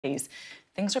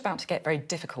Things are about to get very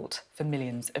difficult for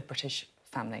millions of British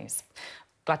families.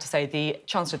 Glad to say the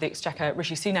Chancellor of the Exchequer,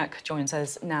 Rishi Sunak, joins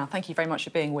us now. Thank you very much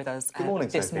for being with us Good morning,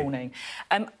 this Sophie. morning.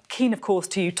 Keen, of course,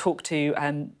 to talk to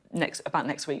about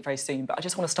next week very soon, but I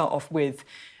just want to start off with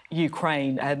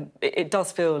Ukraine. It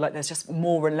does feel like there's just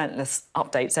more relentless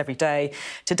updates every day.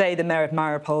 Today, the mayor of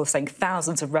Mariupol is saying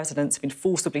thousands of residents have been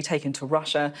forcibly taken to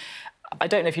Russia. I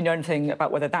don't know if you know anything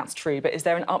about whether that's true, but is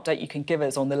there an update you can give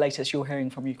us on the latest you're hearing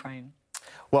from Ukraine?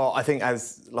 Well, I think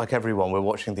like everyone, we're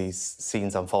watching these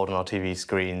scenes unfold on our TV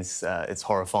screens. It's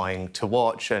horrifying to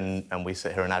watch, and we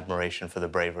sit here in admiration for the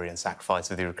bravery and sacrifice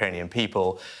of the Ukrainian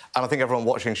people. And I think everyone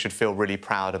watching should feel really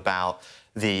proud about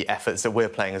the efforts that we're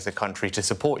playing as a country to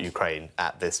support Ukraine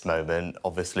at this moment.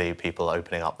 Obviously, people are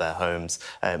opening up their homes,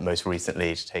 most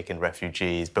recently to take in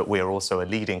refugees, but we are also a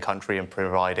leading country in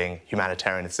providing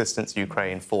humanitarian assistance to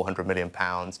Ukraine, £400 million.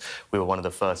 We were one of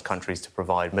the first countries to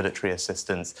provide military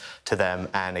assistance to them,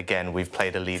 and again, we've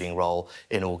played a leading role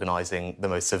in organising the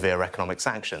most severe economic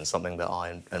sanctions, something that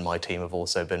I and my team have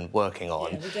also been working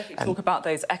on. Yeah, we'll definitely talk about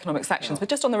those economic sanctions, but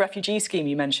just on the refugee scheme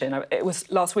you mentioned, it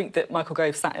was last week that Michael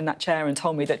Gove sat in that chair and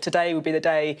told me that today would be the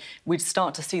day we'd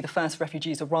start to see the first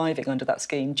refugees arriving under that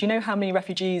scheme. Do you know how many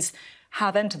refugees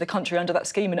have entered the country under that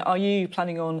scheme, and are you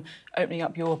planning on opening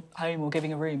up your home or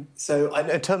giving a room? So,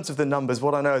 in terms of the numbers,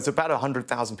 what I know is about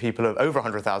 100,000 people, over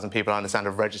 100,000 people, I understand,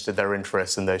 have registered their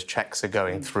interest, and those checks are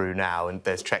going through now, and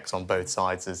there's checks on both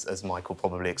sides, as Michael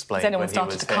probably explained. Has anyone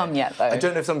started to come yet, though? I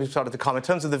don't know if some people started to come. In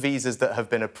terms of the visas that have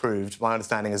been approved, my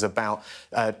understanding is about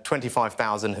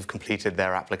 25,000 have completed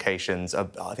their applications.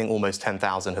 I think almost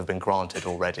 10,000 have been granted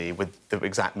already. With the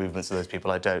exact movements of those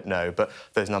people, I don't know, but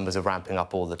those numbers are ramping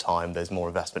up all the time. There's more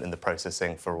investment in the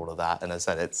processing for all of that, and as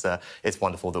I said, it's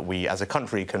wonderful that we as a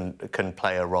country can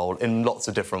play a role in lots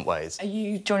of different ways. Are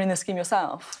you joining the scheme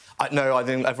yourself? No, I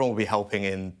think everyone will be helping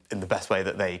in the best way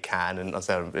that they can, and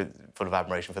as I said, I'm full of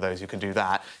admiration for those who can do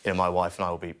that. You know, my wife and I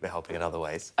will be helping in other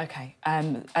ways. OK,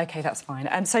 that's fine.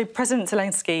 And so President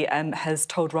Zelensky has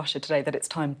told Russia today that it's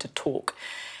time to talk.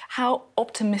 How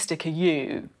optimistic are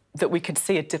you that we could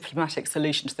see a diplomatic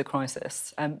solution to the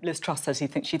crisis? Liz Truss says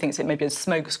she thinks it may be a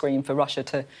smokescreen for Russia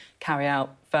to carry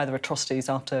out further atrocities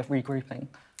after regrouping.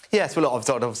 Yes, well, I've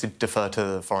obviously defer to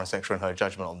the Foreign Secretary and her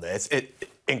judgment on this.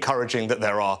 Encouraging that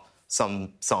there are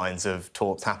some signs of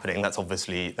talks happening, that's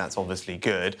obviously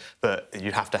good, but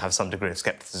you have to have some degree of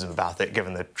scepticism about it,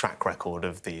 given the track record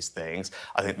of these things.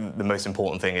 I think the most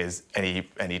important thing is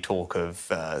any talk of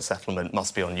settlement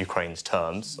must be on Ukraine's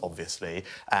terms, obviously,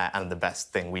 and the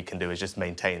best thing we can do is just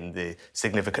maintain the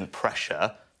significant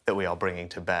pressure that we are bringing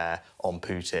to bear on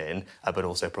Putin, but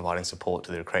also providing support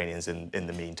to the Ukrainians in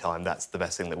the meantime. That's the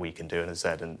best thing that we can do, and as I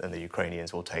said, and the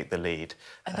Ukrainians will take the lead.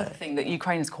 Another thing that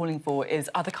Ukraine is calling for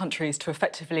is other countries to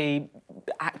effectively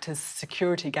act as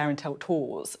security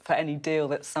guarantors for any deal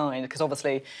that's signed, because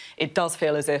obviously it does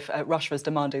feel as if Russia is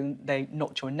demanding they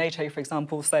not join NATO, for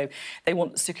example, so they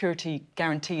want security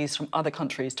guarantees from other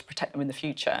countries to protect them in the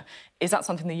future. Is that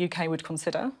something the UK would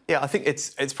consider? Yeah, I think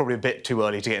it's probably a bit too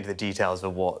early to get into the details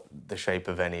of what the shape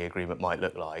of any agreement might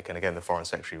look like. And again, the Foreign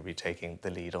Secretary will be taking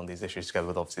the lead on these issues together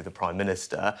with, obviously, the Prime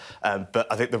Minister. But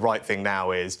I think the right thing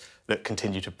now is that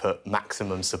continue to put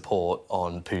maximum support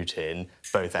on Putin,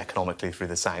 both economically through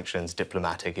the sanctions,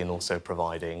 diplomatic, and also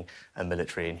providing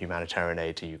military and humanitarian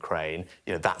aid to Ukraine.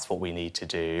 You know, that's what we need to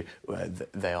do.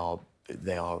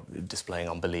 They are displaying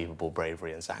unbelievable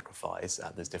bravery and sacrifice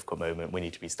at this difficult moment. We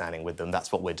need to be standing with them.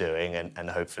 That's what we're doing, and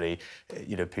hopefully,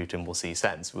 you know, Putin will see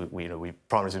sense. Prime Minister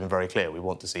has been very clear. We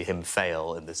want to see him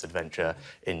fail in this adventure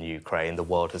in Ukraine. The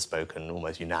world has spoken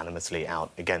almost unanimously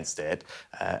out against it,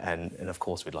 and of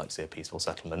course, we'd like to see a peaceful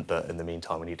settlement. But in the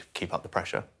meantime, we need to keep up the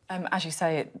pressure. As you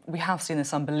say, we have seen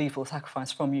this unbelievable sacrifice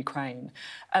from Ukraine.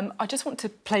 I just want to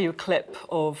play you a clip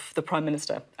of the Prime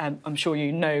Minister. I'm sure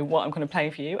you know what I'm going to play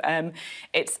for you.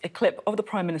 It's a clip of the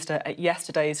Prime Minister at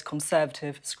yesterday's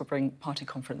Conservative Scribbling Party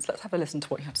conference. Let's have a listen to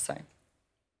what he had to say.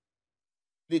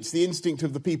 It's the instinct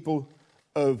of the people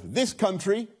of this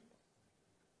country,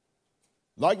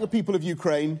 like the people of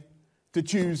Ukraine, to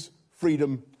choose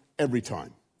freedom every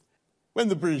time. When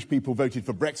the British people voted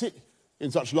for Brexit in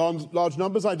such large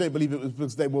numbers, I don't believe it was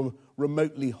because they were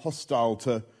remotely hostile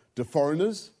to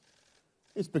foreigners.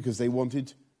 It's because they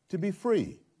wanted to be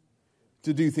free,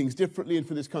 to do things differently, and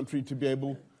for this country to be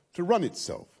able to run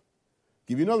itself. I'll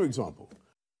give you another example.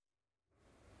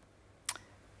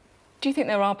 Do you think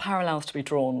there are parallels to be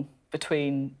drawn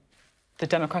between the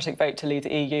democratic vote to leave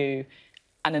the EU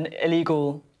and an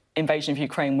illegal invasion of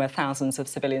Ukraine where thousands of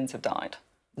civilians have died?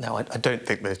 No, I don't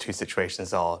think those two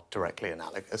situations are directly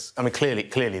analogous. I mean,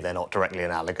 clearly they're not directly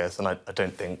analogous, and I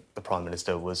don't think the Prime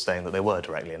Minister was saying that they were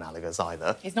directly analogous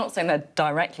either. He's not saying they're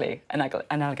directly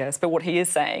analogous, but what he is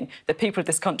saying, the people of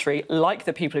this country, like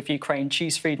the people of Ukraine,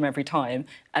 choose freedom every time,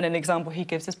 and an example he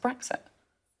gives is Brexit.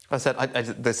 I said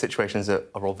the situations are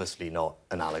obviously not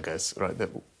analogous, right?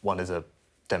 One is a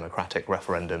democratic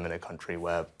referendum in a country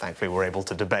where, thankfully, we're able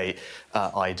to debate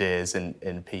ideas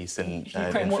in peace and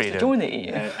Ukraine freedom. wants to join the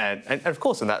EU, and of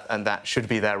course, and that should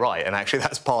be their right. And actually,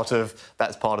 that's part of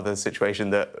the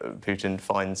situation that Putin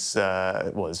finds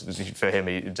for him.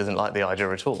 He doesn't like the idea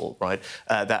at all, right?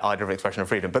 That idea of expression of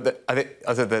freedom. But I think,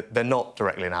 as I said, that they're not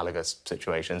directly analogous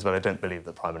situations. But I don't believe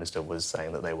the Prime Minister was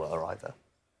saying that they were either.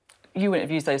 You wouldn't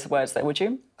have used those words, though, would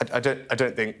you? I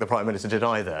don't think the Prime Minister did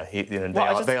either.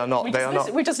 They are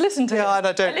not. We just listened to him.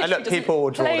 Yeah, and look, people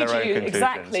draw their own conclusions.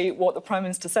 Exactly what the Prime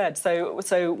Minister said. So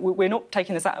we're not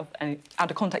taking this out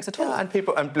of context at all. Yeah,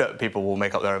 and look, people will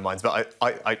make up their own minds. But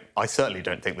I certainly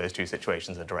don't think those two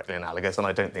situations are directly analogous, and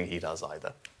I don't think he does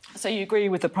either. So you agree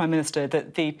with the Prime Minister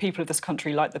that the people of this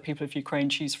country, like the people of Ukraine,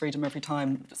 choose freedom every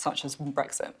time, such as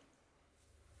Brexit?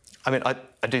 I mean,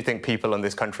 I do think people in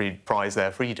this country prize their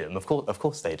freedom. Of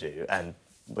course they do.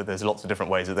 But there's lots of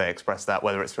different ways that they express that,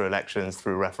 whether it's through elections,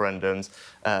 through referendums,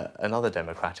 and other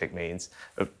democratic means.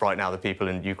 Right now, the people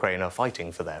in Ukraine are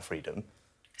fighting for their freedom.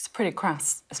 It's pretty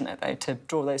crass, isn't it, though, to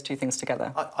draw those two things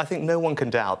together? I think no one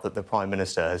can doubt that the Prime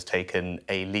Minister has taken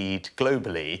a lead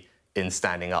globally in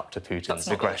standing up to Putin's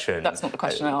aggression. That's not the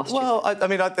question I asked you. Well, I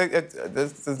mean,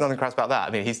 there's nothing crass about that.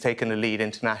 I mean, he's taken a lead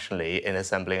internationally in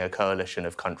assembling a coalition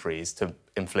of countries to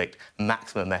inflict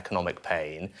maximum economic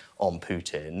pain on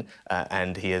Putin,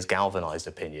 and he has galvanised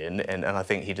opinion, and I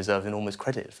think he deserves enormous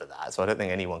credit for that. So I don't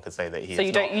think anyone could say that he is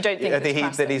you don't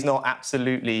think that he's not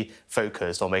absolutely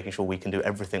focused on making sure we can do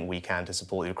everything we can to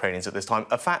support the Ukrainians at this time.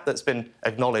 A fact that's been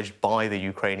acknowledged by the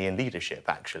Ukrainian leadership,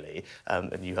 actually,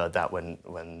 and you heard that when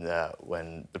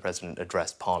the President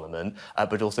addressed Parliament,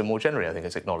 but also more generally, I think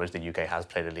it's acknowledged the UK has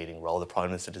played a leading role. The Prime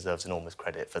Minister deserves enormous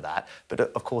credit for that. But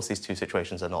of course, these two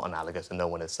situations are not analogous, and no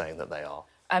one is saying that they are.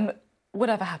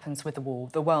 Whatever happens with the war,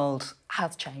 the world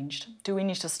has changed. Do we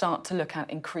need to start to look at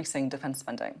increasing defence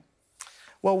spending?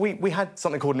 Well, we had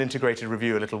something called an integrated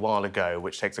review a little while ago,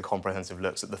 which takes a comprehensive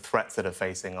look at the threats that are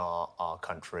facing our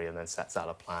country and then sets out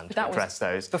a plan to address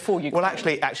those. Before Ukraine. Well,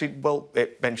 actually,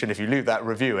 it mentioned if you leave that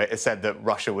review, it said that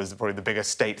Russia was probably the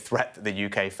biggest state threat that the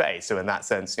UK faced. So in that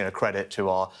sense, credit to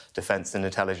our defence and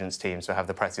intelligence teams to have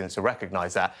the precedence to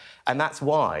recognise that. And that's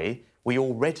why we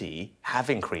already have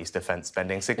increased defence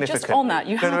spending significantly. Just on that,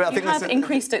 you have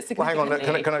increased it significantly. Well,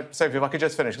 hang on, can I, Sophie, if I could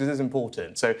just finish, because this is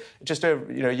important. So just a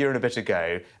year and a bit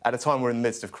ago, at a time we're in the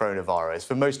midst of coronavirus,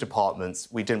 for most departments,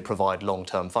 we didn't provide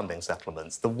long-term funding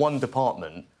settlements. The one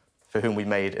department for whom we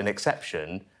made an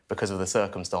exception because of the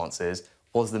circumstances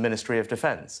was the Ministry of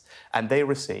Defence. And they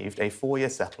received a 4-year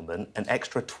settlement, an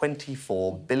extra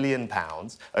 £24 billion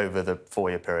over the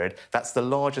 4-year period. That's the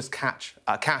largest cash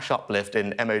uplift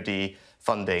in MOD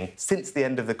funding since the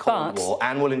end of the Cold War,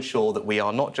 and will ensure that we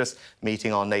are not just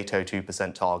meeting our NATO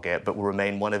 2% target, but will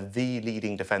remain one of the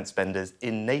leading defence spenders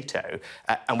in NATO.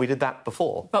 And we did that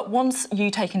before. But once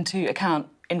you take into account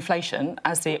inflation,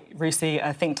 as the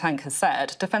RUSI think tank has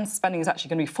said, defence spending is actually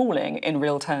going to be falling in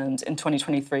real terms in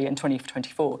 2023 and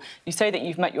 2024. You say that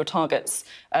you've met your targets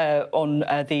on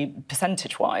the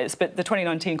percentage-wise, but the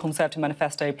 2019 Conservative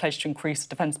Manifesto pledged to increase the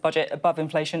defence budget above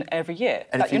inflation every year.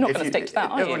 And you're not going to stick to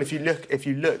that, are you? Well, if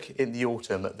you look in the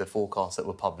autumn at the forecasts that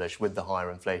were published with the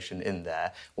higher inflation in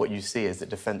there, what you see is that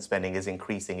defence spending is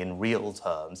increasing in real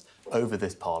terms over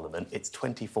this Parliament. It's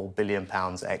 £24 billion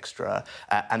extra,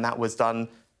 and that was done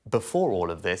before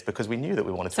all of this, because we knew that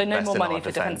we wanted to invest in our defence. So no more money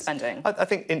for defence spending? I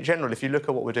think, in general, if you look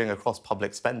at what we're doing across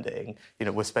public spending,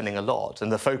 we're spending a lot,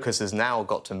 and the focus has now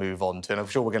got to move on to, and I'm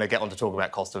sure we're going to get on to talk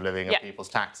about cost of living and people's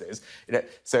taxes.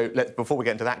 So before we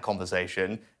get into that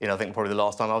conversation, I think probably the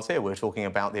last time I was here, we were talking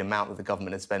about the amount that the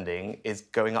government is spending is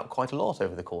going up quite a lot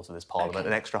over the course of this Parliament,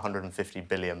 an extra £150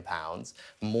 billion,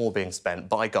 more being spent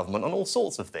by government on all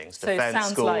sorts of things, defence,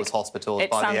 schools, hospitals,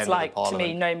 by the end of the Parliament. To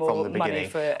me, no more from the beginning. Money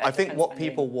for I think what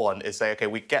people want is say, OK,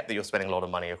 we get that you're spending a lot of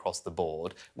money across the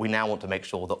board. We now want to make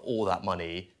sure that all that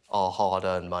money, our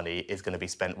hard-earned money, is going to be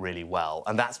spent really well.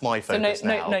 And that's my focus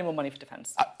now. No more money for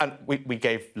defence? And we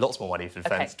gave lots more money for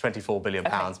defence, £24 billion,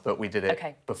 but we did it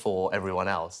before everyone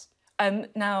else.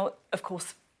 Now, of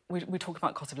course, we talk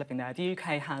about cost of living there. The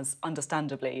UK has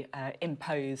understandably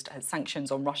imposed sanctions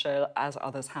on Russia, as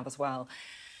others have as well.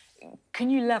 Can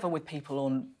you level with people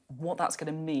on what that's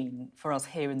going to mean for us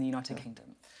here in the United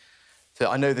Kingdom? So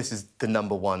I know this is the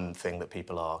 #1 thing that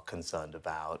people are concerned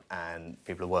about, and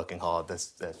people are working hard.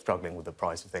 They're struggling with the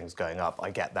price of things going up.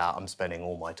 I get that. I'm spending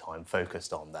all my time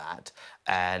focused on that.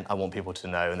 And I want people to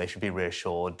know, and they should be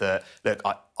reassured that, look,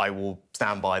 I will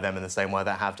stand by them in the same way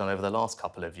that I have done over the last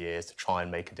couple of years to try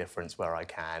and make a difference where I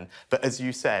can. But as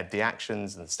you said, the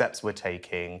actions and the steps we're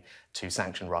taking to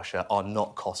sanction Russia are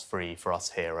not cost-free for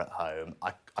us here at home.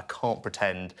 I can't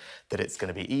pretend that it's going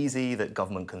to be easy, that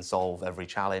government can solve every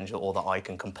challenge, or that I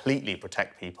can completely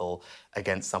protect people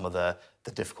against some of the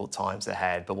difficult times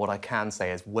ahead. But what I can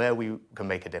say is where we can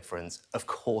make a difference, of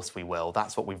course we will.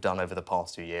 That's what we've done over the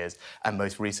past 2 years. And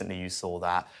most recently you saw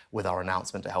that with our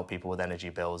announcement to help people with energy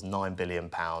bills, £9 billion,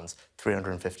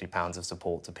 £350 of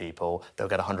support to people. They'll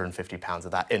get £150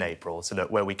 of that in April. So look,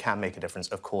 where we can make a difference,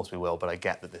 of course we will, but I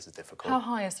get that this is difficult. How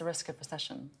high is the risk of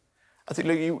recession? I think,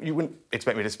 look, you wouldn't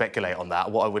expect me to speculate on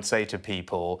that. What I would say to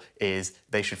people is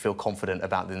they should feel confident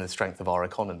about the strength of our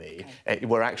economy. Okay.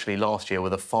 We're actually, last year,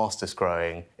 were the fastest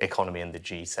growing economy in the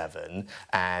G7.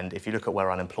 And if you look at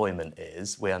where unemployment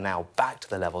is, we are now back to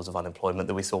the levels of unemployment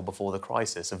that we saw before the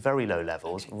crisis, so very low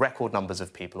levels, record numbers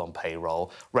of people on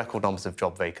payroll, record numbers of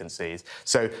job vacancies.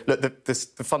 So, look, the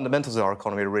fundamentals of our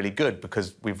economy are really good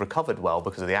because we've recovered well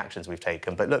because of the actions we've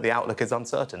taken. But, look, the outlook is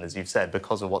uncertain, as you've said,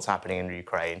 because of what's happening in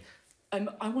Ukraine.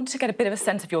 I wanted to get a bit of a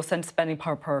sense of your spending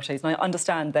priorities, and I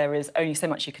understand there is only so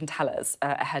much you can tell us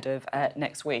ahead of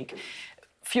next week.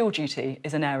 Fuel duty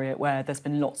is an area where there's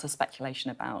been lots of speculation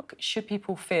about. Should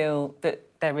people feel that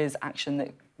there is action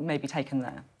that may be taken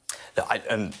there?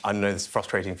 And I know this is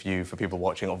frustrating for you, for people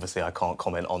watching. Obviously, I can't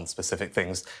comment on specific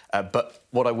things. But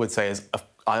what I would say is,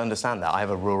 I understand that. I have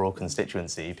a rural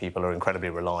constituency. People are incredibly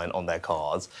reliant on their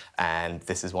cars, and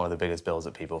this is one of the biggest bills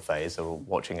that people face. So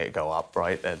we're watching it go up,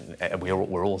 right? And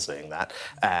we're all seeing that.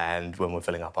 And when we're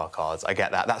filling up our cars, I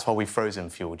get that. That's why we've frozen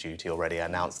fuel duty already. I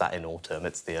announced that in autumn.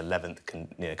 It's the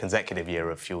 11th consecutive year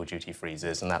of fuel duty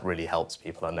freezes, and that really helps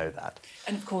people. I know that.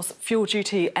 And of course, fuel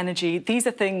duty, energy, these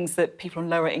are things that people on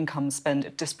lower incomes spend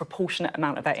a disproportionate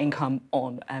amount of their income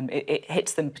on. It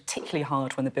hits them particularly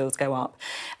hard when the bills go up.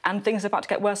 And things are about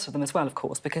to get worse for them as well, of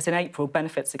course, because in April,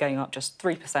 benefits are going up just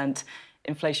 3%.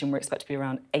 Inflation, we're expected to be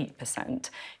around 8%.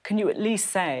 Can you at least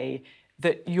say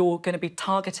that you're going to be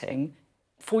targeting,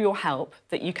 for your help,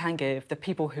 that you can give the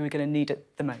people who are going to need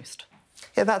it the most?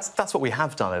 Yeah, that's what we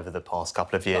have done over the past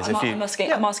couple of years. I'm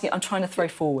asking, I'm trying to throw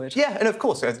forward. Yeah, and of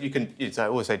course, I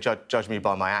always say, judge me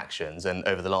by my actions, and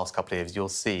over the last couple of years, you'll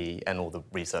see, and all the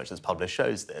research that's published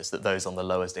shows this, that those on the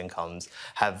lowest incomes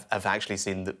have actually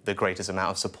seen the greatest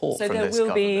amount of support from this government. So there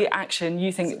will be action,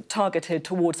 you think, targeted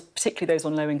towards particularly those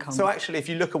on low incomes? So actually, if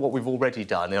you look at what we've already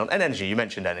done, and energy, you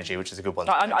mentioned energy, which is a good one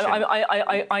to mention.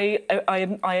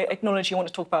 I acknowledge you want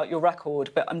to talk about your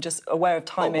record, but I'm just aware of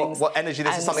timings. Well, energy,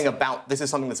 this is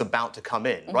something that's about to come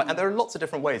in, right? And there are lots of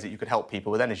different ways that you could help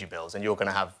people with energy bills, and you're going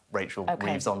to have Rachel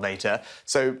Reeves on later.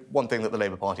 So one thing that the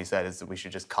Labour Party said is that we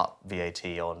should just cut VAT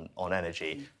on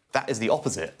energy. That is the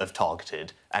opposite of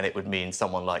targeted, and it would mean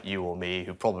someone like you or me,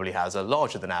 who probably has a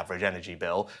larger than average energy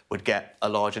bill, would get a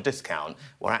larger discount.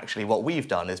 Where actually what we've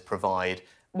done is provide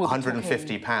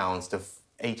 £150 to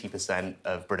 80%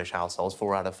 of British households,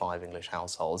 4 out of 5 English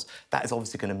households. That is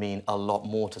obviously going to mean a lot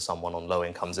more to someone on low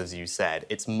incomes, as you said.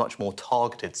 It's much more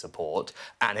targeted support,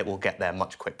 and it will get there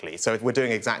much quickly. So we're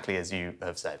doing exactly as you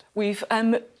have said. We've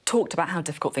talked about how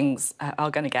difficult things are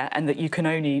going to get, and that you can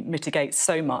only mitigate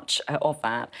so much of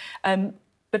that.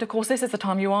 But, of course, this is the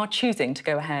time you are choosing to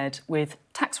go ahead with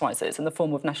tax rises in the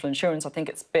form of national insurance. I think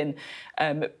it's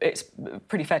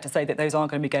pretty fair to say that those are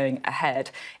going to be going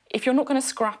ahead. If you're not going to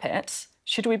scrap it,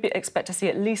 should we expect to see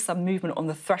at least some movement on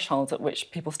the thresholds at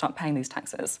which people start paying these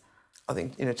taxes? I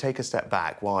think, take a step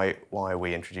back. Why are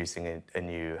we introducing a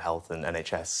new health and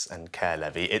NHS and care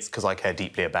levy? It's because I care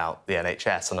deeply about the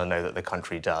NHS, and I know that the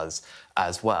country does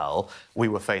as well. We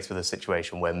were faced with a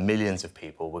situation where millions of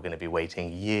people were going to be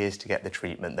waiting years to get the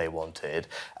treatment they wanted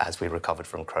as we recovered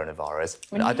from coronavirus.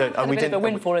 We had a bit of a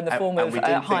windfall in the form of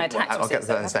higher tax. I'll get to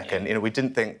that in a second. We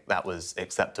didn't think that was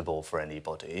acceptable for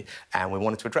anybody, and we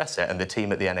wanted to address it. And the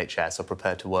team at the NHS are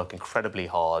prepared to work incredibly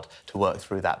hard to work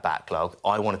through that backlog.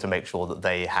 I wanted to make sure that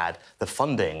they had the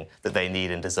funding that they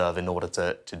need and deserve in order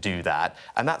to do that.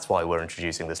 And that's why we're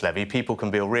introducing this levy. People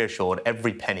can be reassured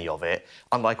every penny of it,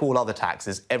 unlike all other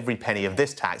taxes, every penny of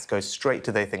this tax goes straight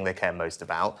to the thing they care most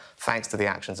about. Thanks to the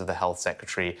actions of the Health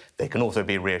Secretary, they can also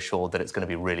be reassured that it's going to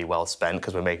be really well spent,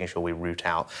 because we're making sure we root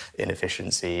out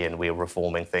inefficiency, and we're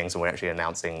reforming things, and we're actually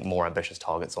announcing more ambitious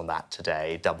targets on that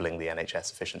today, doubling the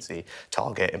NHS efficiency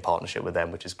target in partnership with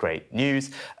them, which is great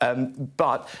news.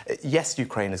 But yes,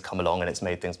 Ukraine has come along and it's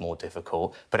made things more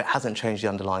difficult, but it hasn't changed the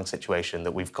underlying situation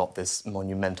that we've got this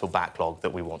monumental backlog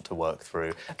that we want to work through.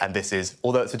 Okay. And this is,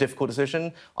 although it's a difficult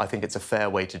decision, I think it's a fair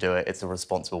way to do it. It's a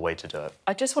responsible way to do it.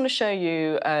 I just want to show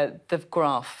you the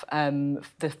graph,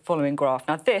 the following graph.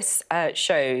 Now, this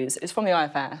shows, it's from the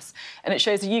IFS, and it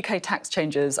shows the UK tax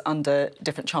changes under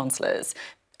different chancellors.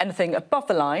 Anything above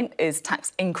the line is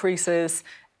tax increases,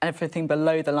 and everything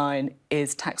below the line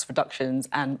is tax reductions,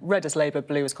 and red is Labour,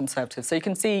 blue is Conservative. So you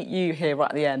can see you here right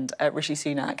at the end, Rishi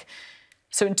Sunak.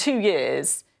 So in 2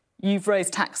 years, you've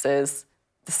raised taxes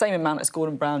the same amount as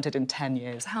Gordon Brown did in 10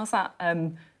 years. How's that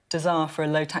desire for a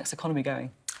low-tax economy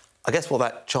going? I guess what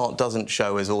that chart doesn't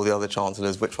show is all the other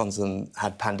chancellors, which ones of them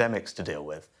had pandemics to deal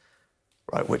with.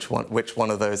 Right, which one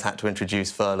of those had to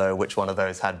introduce furlough? Which one of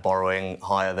those had borrowing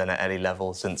higher than at any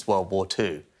level since World War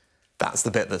II? That's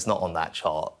the bit that's not on that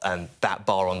chart. And that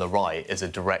bar on the right is a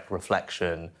direct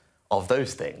reflection of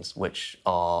those things, which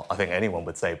are, I think anyone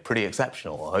would say, pretty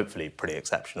exceptional, or hopefully pretty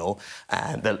exceptional.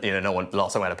 And,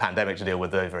 last time we had a pandemic to deal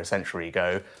with over a century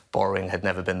ago, borrowing had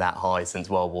never been that high since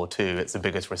World War II. It's the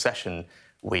biggest recession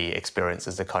we experienced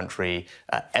as a country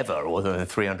ever, or in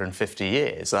 350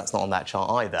 years. So that's not on that chart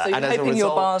either. So you're hoping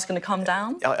your bar's going to come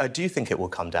down? I do think it will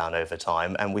come down over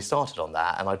time, and we started on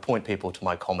that. And I'd point people to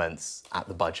my comments at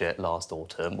the budget last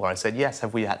autumn, where I said, yes,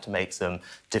 have we had to make some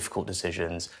difficult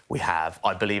decisions? We have.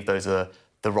 I believe those are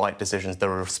the right decisions. There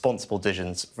are responsible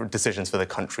decisions for the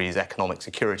country's economic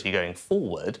security going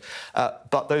forward.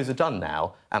 But those are done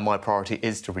now, and my priority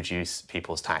is to reduce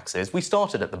people's taxes. We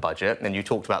started at the budget, and you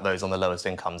talked about those on the lowest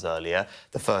incomes earlier.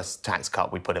 The first tax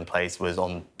cut we put in place was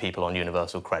on people on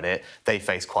universal credit. They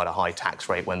face quite a high tax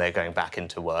rate when they're going back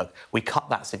into work. We cut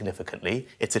that significantly.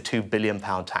 It's a £2 billion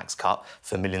tax cut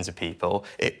for millions of people.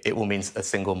 It will mean a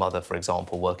single mother, for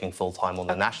example, working full-time on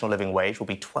the national living wage will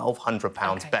be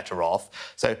 £1,200 better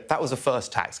off. So that was the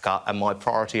first tax cut, and my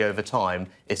priority over time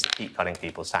is to keep cutting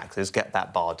people's taxes, get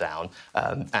that bar down,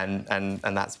 and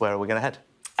that's where we're going to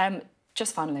head.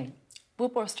 Just finally, will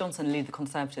Boris Johnson lead the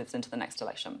Conservatives into the next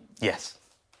election? Yes.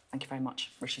 Thank you very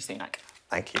much, Rishi Sunak.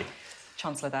 Thank you.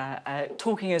 Chancellor there,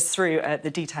 talking us through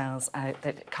the details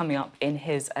that coming up in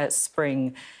his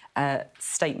spring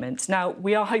statement. Now,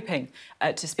 we are hoping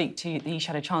to speak to the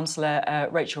Shadow Chancellor,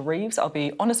 Rachel Reeves. I'll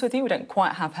be honest with you, we don't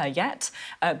quite have her yet,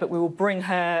 but we will bring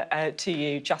her to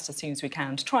you just as soon as we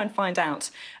can to try and find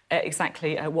out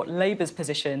exactly what Labour's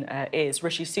position is.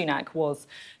 Rishi Sunak was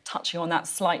touching on that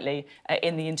slightly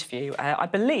in the interview. I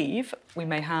believe we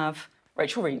may have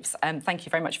Rachel Reeves. Thank you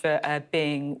very much for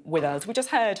being with us. We just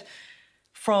heard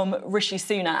from Rishi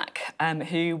Sunak,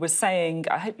 who was saying,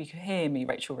 I hope you can hear me,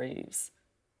 Rachel Reeves.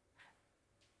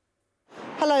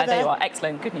 Hello there. There you are.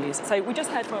 Excellent. Good news. So we just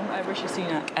heard from Rishi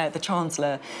Sunak, the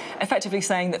Chancellor, effectively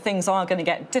saying that things are going to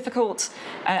get difficult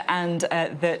and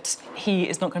that he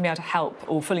is not going to be able to help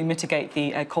or fully mitigate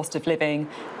the cost of living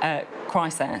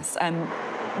crisis.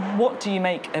 What do you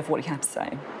make of what he had to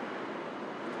say?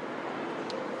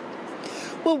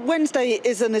 Well, Wednesday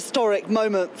is an historic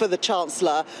moment for the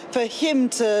Chancellor, for him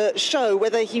to show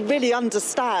whether he really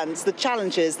understands the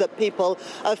challenges that people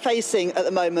are facing at the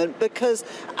moment, because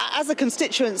as a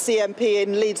constituency MP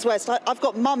in Leeds West, I've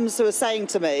got mums who are saying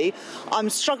to me, I'm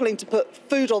struggling to put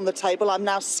food on the table, I'm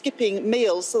now skipping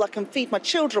meals so that I can feed my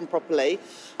children properly.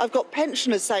 I've got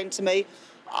pensioners saying to me,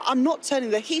 I'm not turning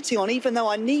the heating on even though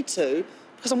I need to,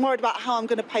 because I'm worried about how I'm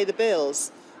going to pay the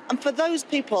bills. And for those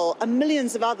people and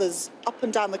millions of others up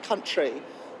and down the country,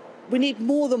 we need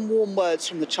more than warm words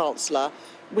from the Chancellor.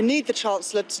 We need the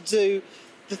Chancellor to do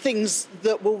the things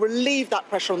that will relieve that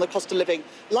pressure on the cost of living,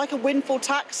 like a windfall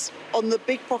tax on the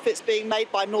big profits being made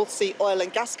by North Sea oil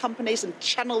and gas companies and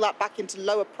channel that back into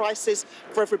lower prices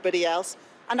for everybody else.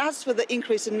 And as for the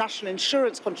increase in national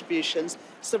insurance contributions,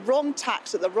 it's the wrong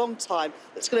tax at the wrong time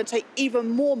that's going to take even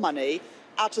more money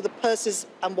out of the purses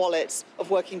and wallets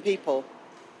of working people.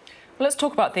 Well, let's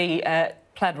talk about the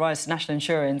planned rise to national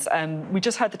insurance. We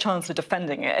just heard the Chancellor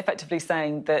defending it, effectively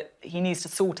saying that he needs to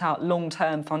sort out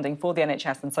long-term funding for the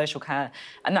NHS and social care,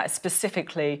 and that is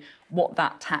specifically what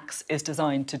that tax is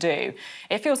designed to do.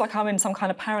 It feels like I'm in some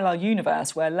kind of parallel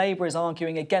universe where Labour is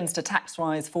arguing against a tax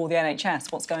rise for the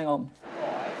NHS. What's going on?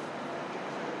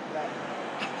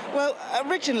 Well,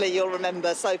 originally, you'll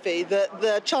remember, Sophie, that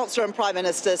the Chancellor and Prime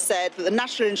Minister said that the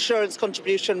national insurance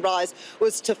contribution rise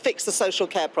was to fix the social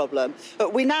care problem.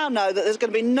 But we now know that there's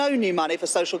going to be no new money for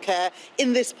social care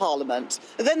in this Parliament.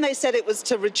 And then they said it was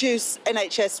to reduce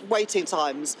NHS waiting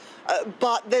times.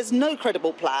 But there's no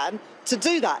credible plan to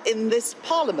do that in this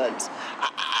Parliament.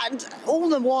 And all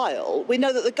the while, we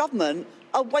know that the government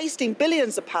are wasting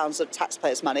billions of pounds of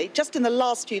taxpayers' money. Just in the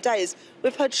last few days,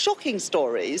 we've heard shocking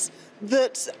stories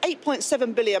that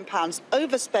 £8.7 billion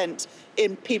overspent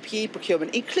in PPE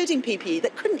procurement, including PPE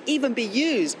that couldn't even be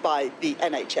used by the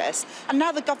NHS, and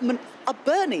now the government are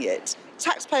burning it.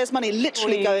 Taxpayers' money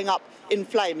literally going up in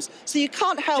flames. So you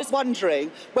can't help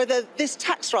wondering whether this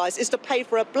tax rise is to pay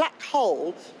for a black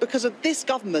hole because of this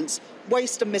government's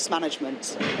waste and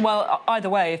mismanagement. Well, either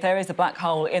way, if there is a black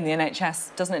hole in the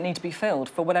NHS, doesn't it need to be filled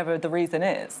for whatever the reason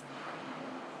is?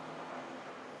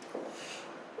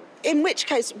 In which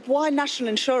case, why national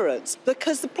insurance?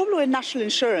 Because the problem with national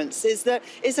insurance is that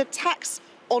it's a tax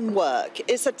on work.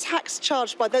 It's a tax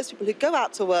charged by those people who go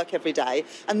out to work every day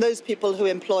and those people who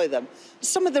employ them.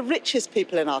 Some of the richest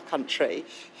people in our country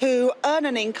who earn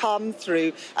an income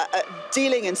through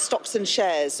dealing in stocks and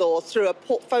shares or through a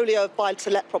portfolio of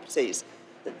buy-to-let properties,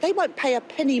 they won't pay a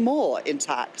penny more in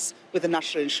tax with the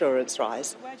national insurance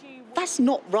rise. That's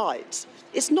not right.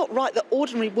 It's not right that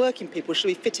ordinary working people should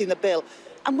be fitting the bill.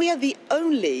 And we are the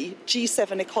only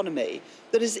G7 economy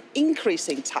that is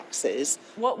increasing taxes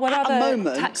what at other a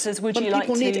moment taxes would when you like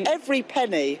people need every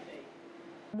penny.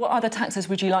 What other taxes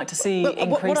would you like to see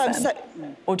increase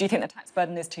then? Or do you think the tax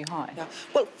burden is too high? Yeah.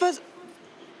 Well,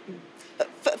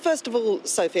 first of all,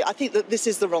 Sophie, I think that this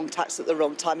is the wrong tax at the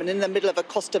wrong time. And in the middle of a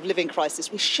cost of living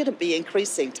crisis, we shouldn't be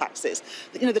increasing taxes.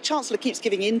 You know, the Chancellor keeps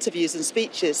giving interviews and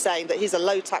speeches saying that he's a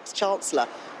low-tax Chancellor.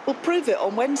 We'll prove it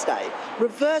on Wednesday.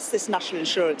 Reverse this national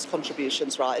insurance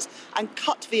contributions rise and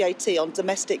cut VAT on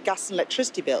domestic gas and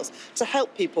electricity bills to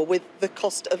help people with the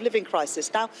cost of living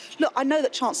crisis. Now, look, I know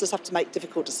that chancellors have to make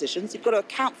difficult decisions. You've got to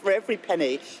account for every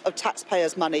penny of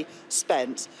taxpayers' money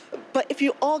spent. But if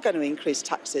you are going to increase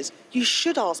taxes, you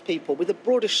should ask people with the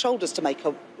broadest shoulders to make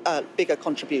a bigger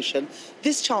contribution.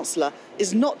 This Chancellor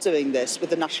is not doing this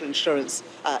with the national insurance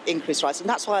increase rise, and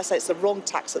that's why I say it's the wrong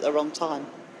tax at the wrong time.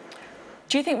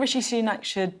 Do you think Rishi Sunak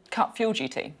should cut fuel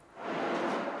duty?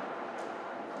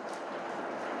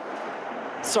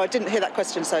 Sorry, I didn't hear that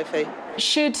question, Sophie.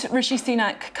 Should Rishi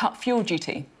Sunak cut fuel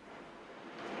duty?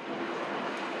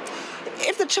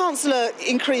 If the Chancellor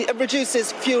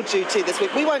reduces fuel duty this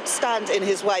week, we won't stand in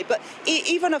his way, but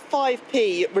even a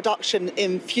 5p reduction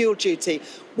in fuel duty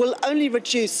will only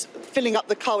reduce filling up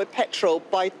the car with petrol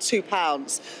by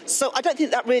 £2. So I don't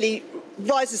think that really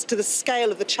rises to the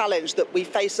scale of the challenge that we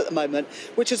face at the moment,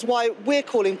 which is why we're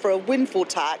calling for a windfall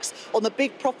tax on the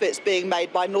big profits being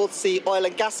made by North Sea oil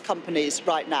and gas companies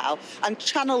right now, and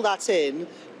channel that in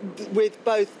with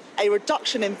both a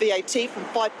reduction in VAT from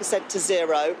 5% to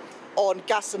 0% on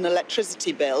gas and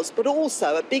electricity bills, but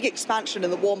also a big expansion in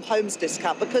the warm homes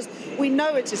discount, because we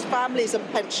know it is families and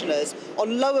pensioners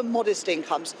on low and modest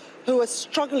incomes who are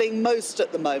struggling most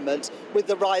at the moment with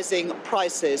the rising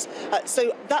prices.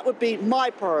 So that would be my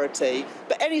priority.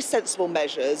 But any sensible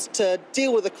measures to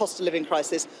deal with the cost of living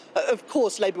crisis, of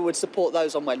course, Labour would support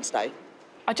those on Wednesday.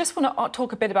 I just want to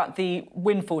talk a bit about the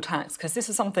windfall tax, because this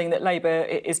is something that Labour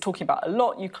is talking about a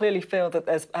lot. You clearly feel that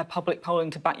there's public polling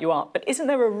to back you up. But isn't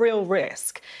there a real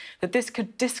risk that this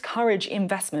could discourage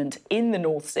investment in the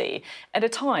North Sea at a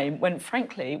time when,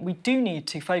 frankly, we do need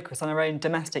to focus on our own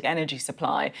domestic energy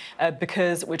supply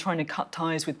because we're trying to cut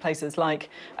ties with places like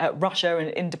Russia and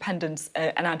independence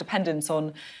and our dependence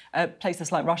on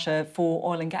places like Russia for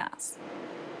oil and gas?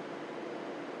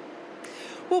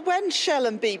 Well, when Shell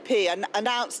and BP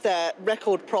announced their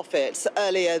record profits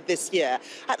earlier this year,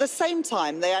 at the same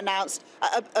time they announced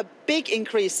a big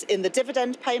increase in the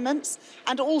dividend payments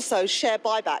and also share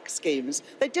buyback schemes.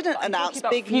 They didn't announce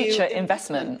big new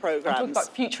investment programmes. I'm talking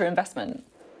about future investment.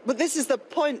 But this is the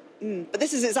point. But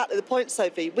this is exactly the point,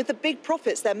 Sophie. With the big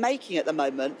profits they're making at the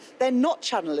moment, they're not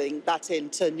channeling that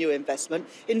into new investment.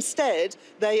 Instead,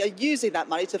 they are using that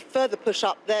money to further push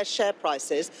up their share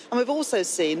prices. And we've also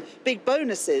seen big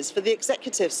bonuses for the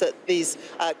executives at these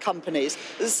companies.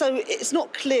 So it's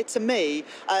not clear to me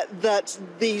that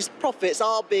these profits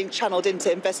are being channeled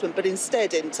into investment, but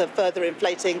instead into further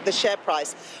inflating the share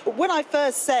price. When I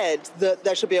first said that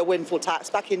there should be a windfall tax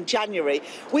back in January,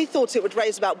 we thought it would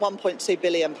raise about £1.2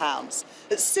 billion.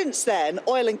 Since then,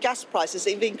 oil and gas prices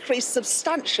have increased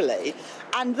substantially,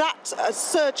 and that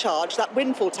surcharge, that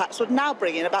windfall tax, would now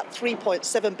bring in about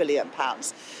 £3.7 billion.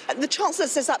 And the Chancellor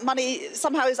says that money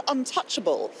somehow is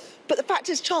untouchable, but the fact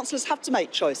is chancellors have to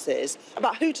make choices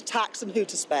about who to tax and who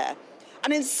to spare.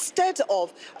 And instead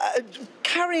of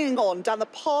carrying on down the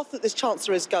path that this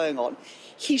Chancellor is going on,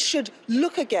 he should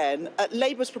look again at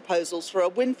Labour's proposals for a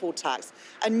windfall tax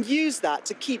and use that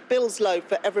to keep bills low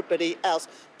for everybody else.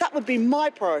 That would be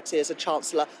my priority as a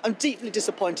Chancellor. I'm deeply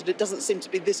disappointed it doesn't seem to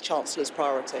be this Chancellor's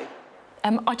priority.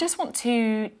 I just want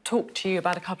to talk to you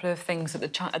about a couple of things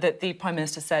that the Prime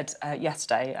Minister said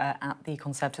yesterday at the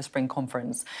Conservative Spring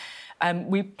Conference.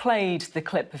 We played the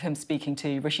clip of him speaking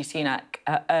to Rishi Sunak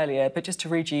earlier, but just to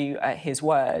read you his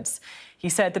words. He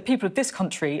said, "The people of this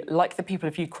country, like the people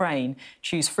of Ukraine,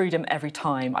 choose freedom every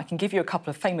time. I can give you a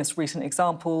couple of famous recent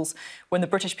examples. When the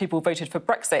British people voted for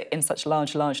Brexit in such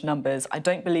large numbers, I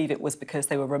don't believe it was because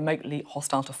they were remotely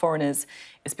hostile to foreigners.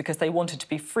 It's because they wanted to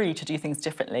be free to do things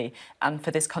differently and for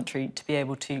this country to be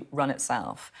able to run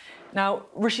itself." Now,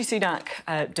 Rishi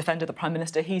Sunak defended the Prime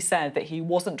Minister. He said that he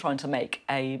wasn't trying to make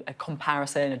a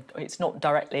comparison. It's not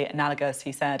directly analogous,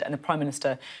 he said, and the Prime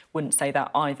Minister wouldn't say that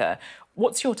either.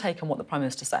 What's your take on what the Prime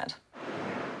Minister said?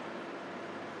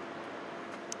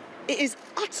 It is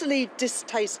utterly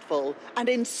distasteful and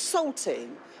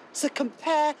insulting to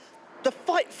compare the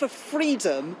fight for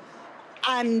freedom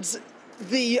and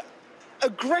the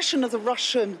aggression of the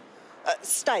Russian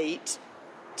state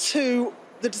to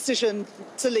the decision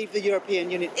to leave the European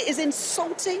Union. It is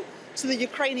insulting to the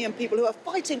Ukrainian people who are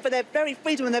fighting for their very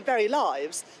freedom and their very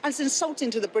lives, and it's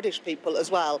insulting to the British people as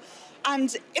well.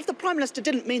 And if the Prime Minister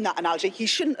didn't mean that analogy, he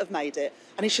shouldn't have made it,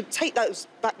 and he should take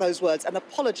back those words and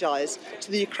apologise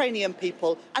to the Ukrainian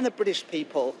people and the British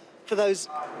people for those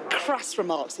crass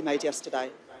remarks he made yesterday.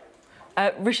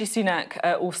 Rishi Sunak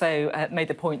also made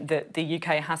the point that the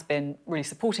UK has been really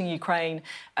supporting Ukraine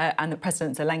and that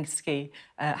President Zelensky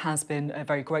has been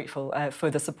very grateful for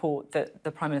the support that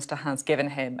the Prime Minister has given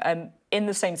him. In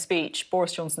the same speech,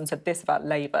 Boris Johnson said this about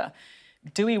Labour.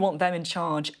 "Do we want them in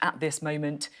charge at this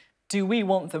moment? Do we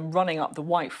want them running up the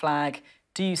white flag?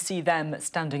 Do you see them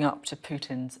standing up to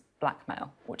Putin's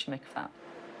blackmail?" What do you make of that?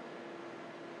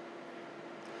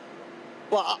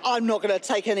 Well, I'm not going to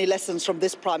take any lessons from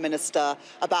this Prime Minister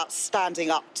about standing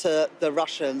up to the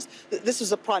Russians. This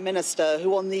was a Prime Minister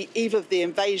who, on the eve of the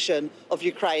invasion of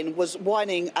Ukraine, was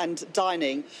whining and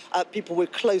dining people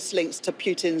with close links to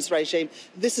Putin's regime.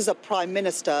 This is a Prime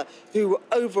Minister who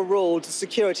overruled the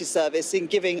security service in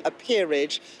giving a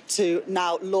peerage to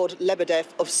now Lord Lebedev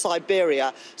of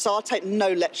Siberia. So I'll take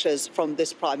no lectures from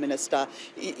this Prime Minister.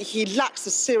 He lacks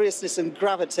the seriousness and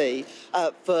gravity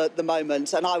for the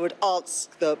moment, and I would ask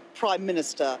the Prime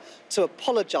Minister to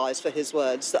apologise for his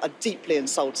words that are deeply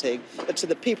insulting to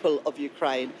the people of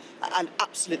Ukraine and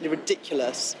absolutely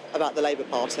ridiculous about the Labour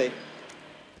Party.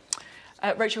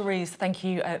 Rachel Reeves, thank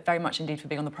you very much indeed for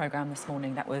being on the programme this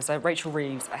morning. That was Rachel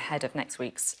Reeves ahead of next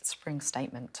week's spring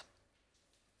statement.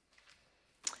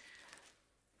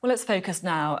 Well, let's focus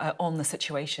now on the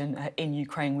situation in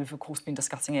Ukraine. We've, of course, been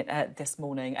discussing it this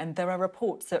morning. And there are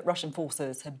reports that Russian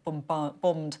forces have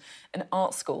bombed an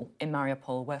art school in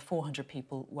Mariupol where 400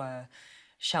 people were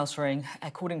sheltering.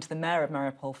 According to the mayor of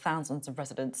Mariupol, thousands of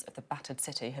residents of the battered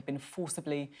city have been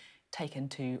forcibly taken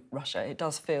to Russia. It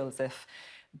does feel as if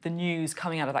the news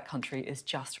coming out of that country is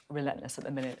just relentless at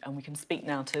the minute, and we can speak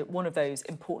now to one of those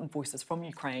important voices from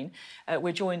Ukraine.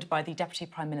 We're joined by the Deputy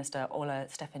Prime Minister,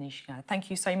 Olha Stefanishyna. Thank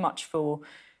you so much for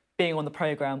being on the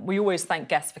programme. We always thank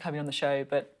guests for coming on the show,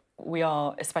 but we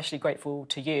are especially grateful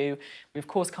to you. We, of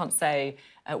course, can't say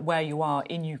where you are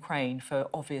in Ukraine for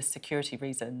obvious security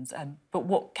reasons, but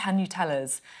what can you tell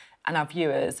us and our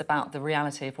viewers about the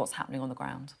reality of what's happening on the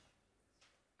ground?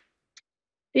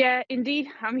 Yeah, indeed.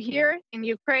 I'm here in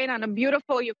Ukraine on a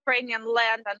beautiful Ukrainian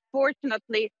land.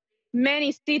 Unfortunately,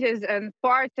 many cities and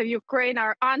parts of Ukraine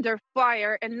are under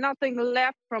fire and nothing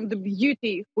left from the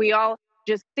beauty we all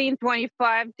just seen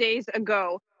 25 days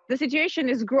ago. The situation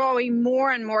is growing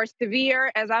more and more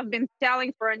severe, as I've been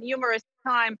telling for a numerous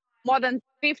time. More than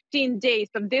 15 days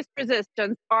of this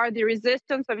resistance are the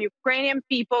resistance of Ukrainian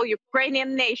people,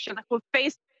 Ukrainian nation, who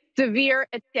face severe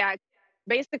attacks.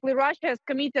 Basically, Russia has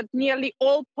committed nearly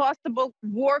all possible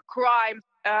war crimes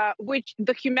which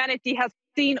the humanity has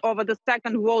seen over the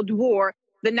Second World War.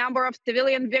 The number of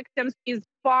civilian victims is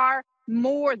far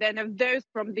more than of those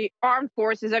from the armed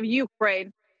forces of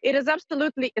Ukraine. It is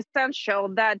absolutely essential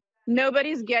that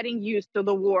nobody's getting used to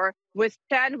the war. We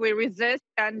stand, we resist,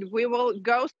 and we will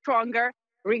go stronger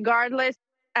regardless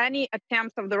any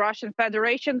attempts of the Russian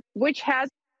Federation, which has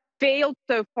failed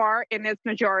so far in its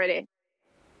majority.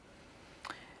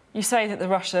 You say that the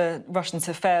Russians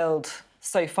have failed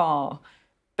so far,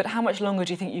 but how much longer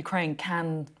do you think Ukraine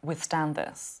can withstand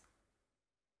this?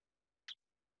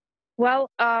 Well,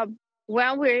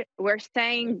 when we're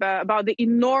saying about the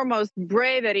enormous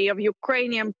bravery of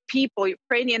Ukrainian people,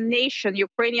 Ukrainian nation,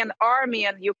 Ukrainian army,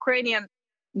 and Ukrainian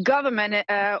government,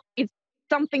 it's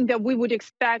something that we would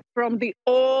expect from the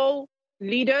all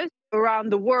leaders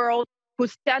around the world who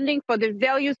are standing for the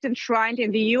values enshrined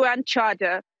in the UN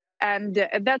Charter. And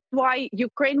that's why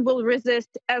Ukraine will resist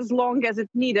as long as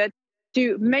it's needed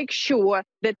to make sure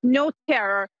that no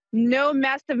terror no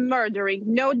massive murdering,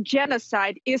 no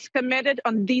genocide is committed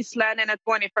on this land in the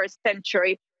 21st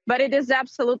century. But it is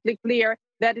absolutely clear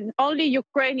that only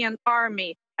Ukrainian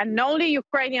army and only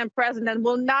Ukrainian president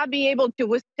will not be able to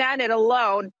withstand it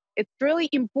alone. It's really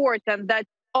important that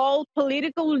all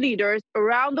political leaders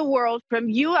around the world, from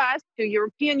US to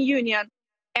European Union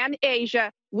and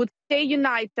Asia, would stay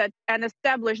united and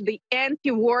establish the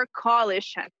anti-war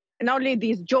coalition. And only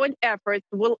these joint efforts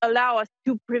will allow us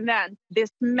to prevent this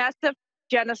massive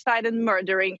genocide and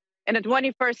murdering in the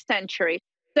 21st century.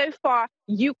 So far,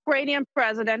 Ukrainian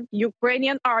president,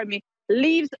 Ukrainian army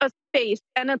leaves a space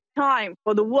and a time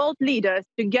for the world leaders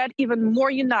to get even more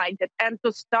united and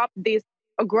to stop this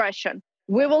aggression.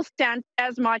 We will stand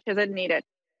as much as it needed.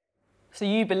 So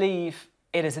you believe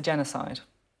it is a genocide?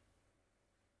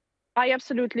 I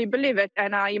absolutely believe it,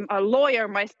 and I am a lawyer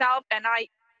myself, and I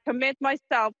commit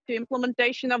myself to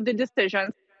implementation of the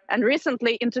decisions. And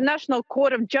recently, International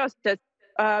Court of Justice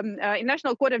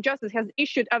has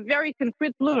issued a very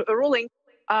concrete ruling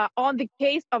on the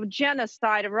case of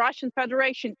genocide of Russian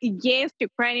Federation against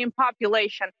Ukrainian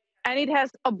population, and it has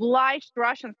obliged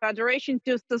Russian Federation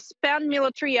to suspend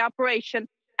military operation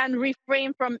and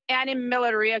refrain from any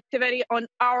military activity on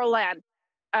our land.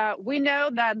 We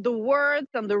know that the words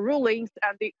and the rulings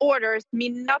and the orders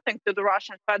mean nothing to the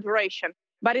Russian Federation,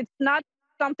 but it's not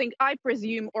something I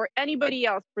presume or anybody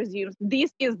else presumes.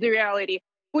 This is the reality.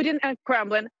 Putin and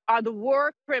Kremlin are the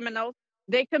war criminals.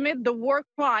 They commit the war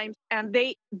crimes, and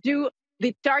they do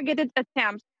the targeted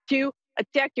attempts to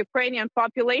attack Ukrainian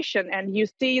population. And you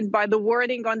see it by the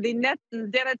wording on the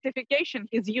denazification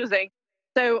he's using.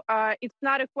 So it's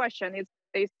not a question.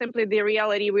 It's simply the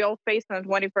reality we all face in the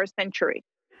 21st century.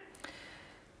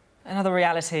 Another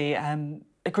reality,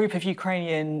 a group of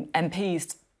Ukrainian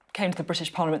MPs came to the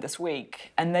British Parliament this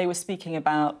week, and they were speaking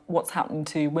about what's happening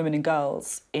to women and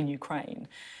girls in Ukraine,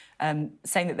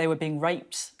 saying that they were being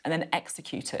raped and then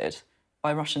executed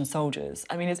by Russian soldiers.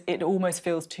 I mean, it almost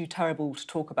feels too terrible to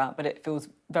talk about, but it feels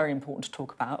very important to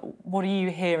talk about. What are you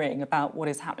hearing about what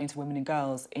is happening to women and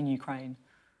girls in Ukraine?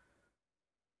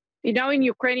 You know, in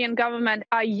Ukrainian government,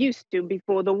 I used to,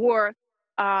 before the war,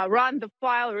 run the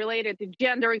file related to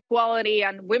gender equality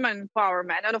and women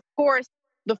empowerment. And of course,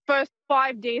 the first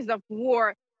 5 days of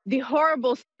war, the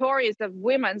horrible stories of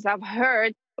women I've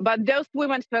heard about those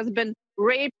women who have been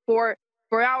raped for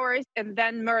hours and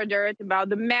then murdered, about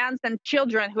the men and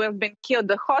children who have been killed,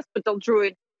 the hospital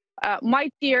druid. My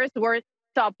tears were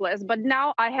stopless. But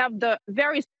now I have the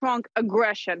very strong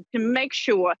aggression to make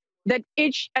sure that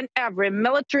each and every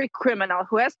military criminal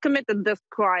who has committed this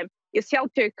crime is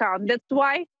held to account. That's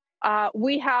why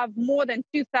we have more than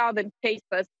 2,000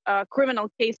 cases, criminal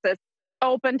cases,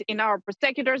 opened in our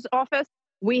prosecutor's office.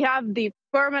 We have the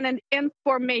permanent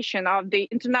information of the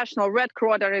International Red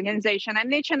Cross organization,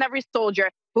 and each and every soldier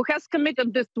who has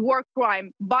committed this war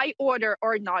crime, by order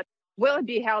or not, will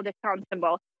be held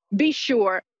accountable. Be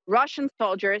sure, Russian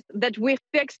soldiers, that we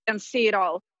fix and see it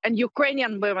all, and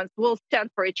Ukrainian women will stand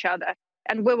for each other,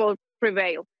 and we will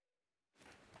prevail.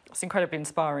 It's incredibly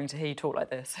inspiring to hear you talk like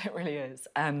this. It really is.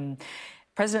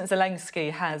 President Zelensky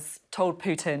has told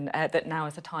Putin that now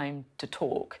is the time to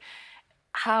talk.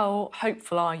 How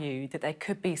hopeful are you that there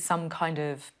could be some kind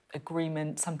of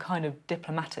agreement, some kind of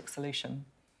diplomatic solution?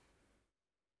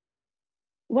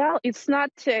 Well, it's not.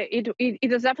 It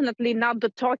is definitely not the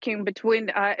talking between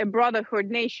a brotherhood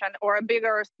nation or a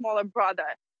bigger or smaller brother.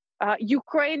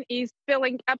 Ukraine is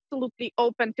feeling absolutely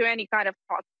open to any kind of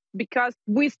talk because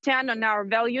we stand on our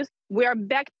values. We are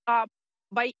backed up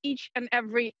by each and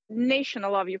every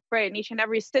national of Ukraine, each and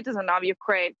every citizen of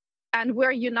Ukraine, and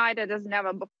we're united as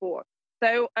never before.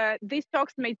 So these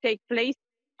talks may take place.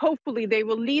 Hopefully, they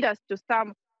will lead us to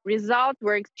some result.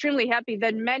 We're extremely happy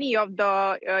that many of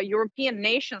the European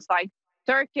nations, like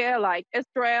Turkey, like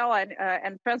Israel,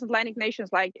 and transatlantic nations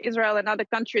like Israel and other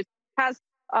countries, has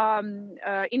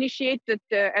initiated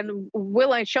and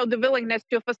showed the willingness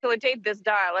to facilitate this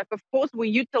dialogue. Of course, we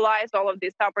utilize all of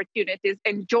these opportunities,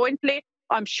 and jointly,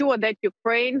 I'm sure that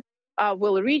Ukraine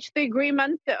will reach the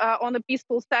agreement on a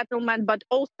peaceful settlement, but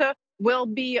also will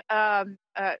be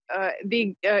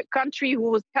the country who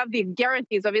will have the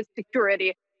guarantees of its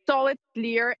security, solid,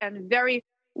 clear, and very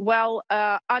well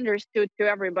understood to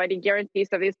everybody, guarantees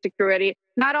of its security,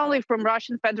 not only from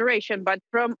Russian Federation, but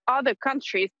from other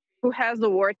countries who has the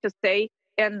word to say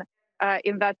in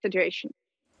that situation.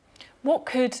 What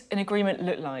could an agreement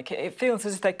look like? It feels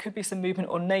as if there could be some movement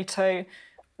on NATO.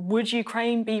 Would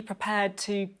Ukraine be prepared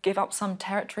to give up some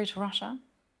territory to Russia?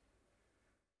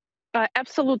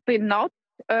 Absolutely not.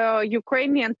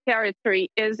 Ukrainian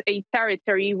territory is a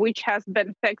territory which has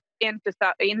been fixed in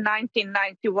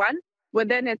 1991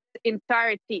 within its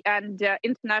entirety and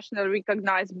internationally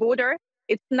recognized border.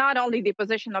 It's not only the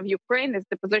position of Ukraine, it's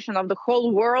the position of the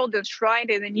whole world, enshrined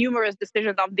in the numerous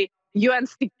decisions of the UN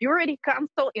Security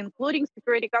Council, including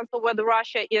Security Council, where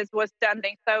Russia was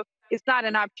standing. So it's not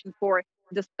an option for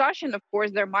discussion. Of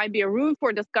course, there might be a room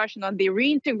for discussion on the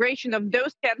reintegration of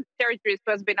those 10 territories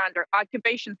who has been under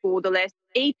occupation for the last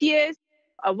 8 years,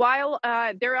 while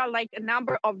there are like a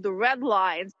number of the red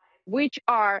lines, which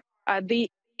are the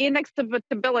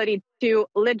inacceptability to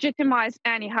legitimize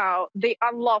anyhow the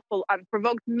unlawful,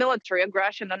 unprovoked military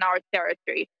aggression on our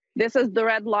territory. This is the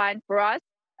red line for us.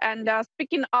 And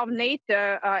speaking of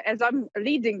NATO, as I'm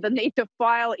leading the NATO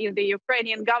file in the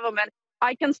Ukrainian government,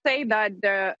 I can say that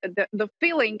the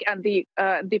feeling and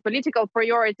the political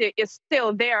priority is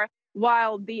still there,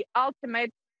 while the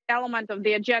ultimate element of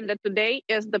the agenda today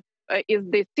is the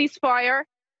ceasefire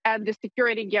and the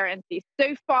security guarantee.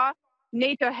 So far,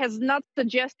 NATO has not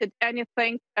suggested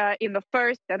anything in the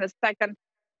first and the second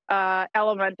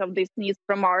element of these needs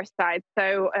from our side.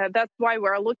 So that's why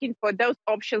we're looking for those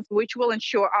options which will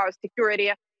ensure our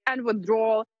security and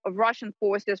withdrawal of Russian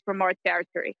forces from our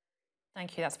territory.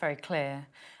 Thank you, that's very clear.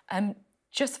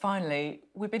 Just finally,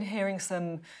 we've been hearing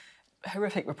some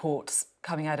horrific reports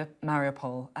coming out of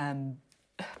Mariupol,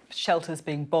 shelters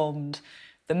being bombed.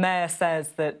 The mayor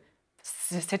says that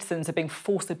citizens are being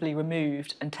forcibly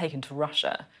removed and taken to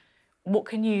Russia. What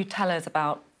can you tell us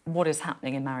about what is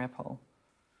happening in Mariupol?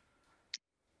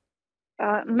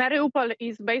 Mariupol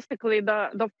is basically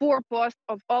the forepost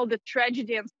of all the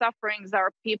tragedy and sufferings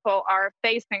our people are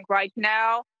facing right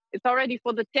now. It's already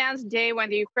for the 10th day when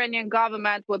the Ukrainian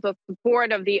government, with the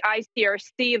support of the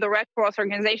ICRC, the Red Cross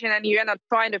organization, and UN, are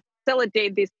trying to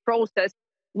facilitate this process,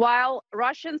 while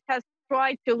Russians have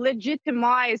tried to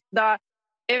legitimize the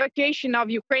evacuation of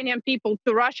Ukrainian people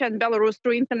to Russia and Belarus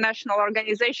through international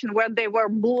organization, where they were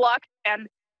blocked, and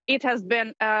it has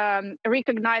been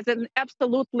recognized as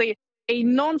absolutely a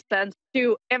nonsense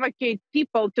to evacuate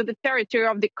people to the territory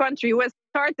of the country who has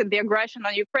started the aggression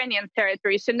on Ukrainian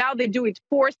territory. So now they do it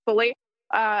forcefully,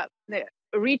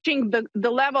 reaching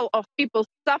the level of people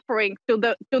suffering to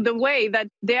the way that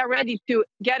they are ready to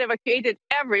get evacuated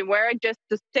everywhere just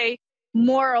to stay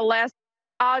more or less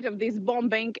out of this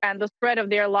bombing, and the spread of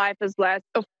their life is less.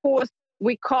 Of course,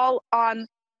 we call on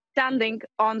standing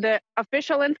on the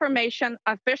official information,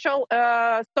 official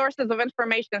sources of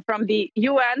information from the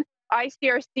UN,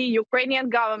 ICRC, Ukrainian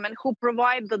government, who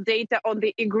provide the data on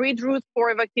the agreed routes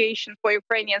for evacuation for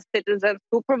Ukrainian citizens,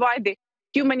 who provide the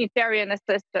humanitarian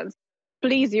assistance.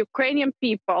 Please, Ukrainian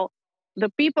people, the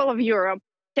people of Europe,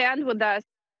 stand with us,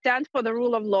 stand for the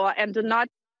rule of law, and do not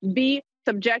be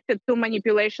subjected to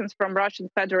manipulations from Russian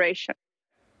Federation.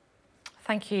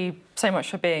 Thank you so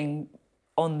much for being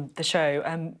on the show.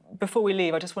 Before we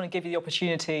leave, I just want to give you the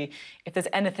opportunity, if there's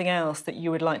anything else that you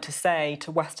would like to say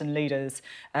to Western leaders.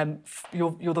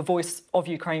 You're the voice of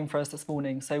Ukraine for us this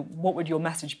morning, so what would your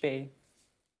message be?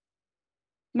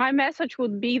 My message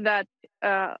would be that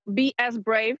be as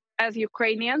brave as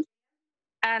Ukrainians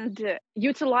and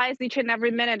utilize each and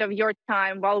every minute of your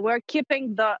time while we're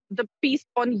keeping the peace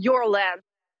on your land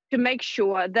to make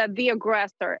sure that the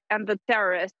aggressor and the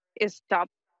terrorist is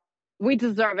stopped. We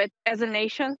deserve it as a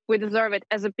nation, we deserve it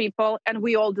as a people, and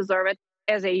we all deserve it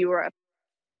as a Europe.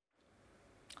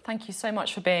 Thank you so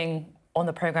much for being on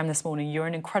the programme this morning. You're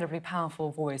an incredibly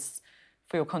powerful voice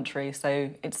for your country,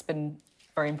 so it's been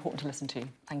very important to listen to.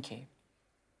 Thank you.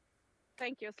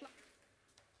 Thank you.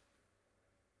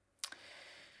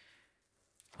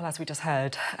 Well, as we just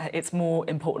heard, it's more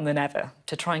important than ever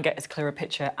to try and get as clear a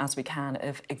picture as we can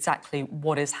of exactly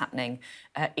what is happening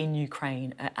in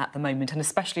Ukraine at the moment, and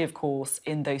especially, of course,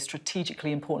 in those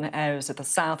strategically important areas of the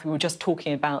south. We were just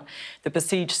talking about the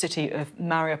besieged city of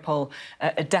Mariupol.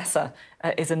 Odessa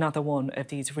is another one of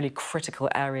these really critical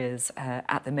areas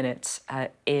at the minute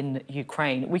in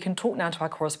Ukraine. We can talk now to our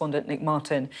correspondent, Nick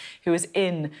Martin, who is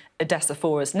in Odessa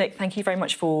for us. Nick, thank you very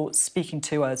much for speaking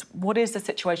to us. What is the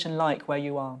situation like where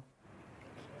you are?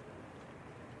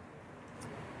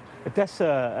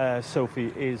 Odessa,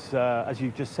 Sophie, is, as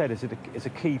you just said, is a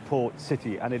key port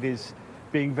city, and it is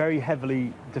being very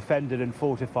heavily defended and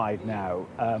fortified now.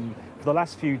 For the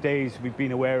last few days, we've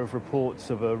been aware of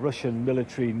reports of a Russian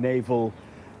military naval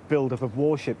buildup of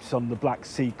warships on the Black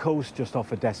Sea coast just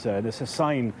off Odessa, and it's a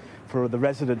sign for the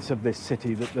residents of this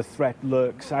city that the threat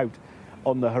lurks out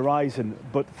on the horizon.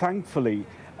 But thankfully,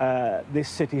 this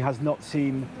city has not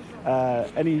seen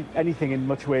anything in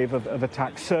much way of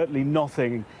attack, certainly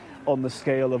nothing on the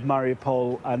scale of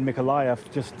Mariupol and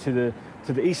Mykolaiv, just to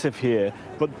the east of here.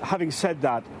 But having said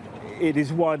that, it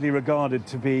is widely regarded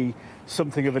to be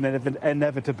something of an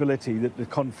inevitability that the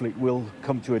conflict will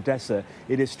come to Odessa.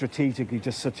 It is strategically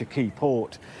just such a key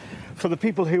port. For the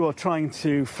people who are trying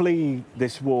to flee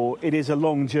this war, it is a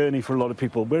long journey for a lot of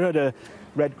people. We're at a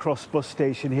Red Cross bus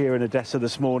station here in Odessa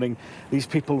this morning. These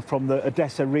people from the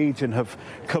Odessa region have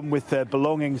come with their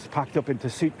belongings packed up into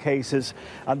suitcases,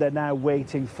 and they're now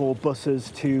waiting for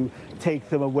buses to take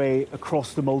them away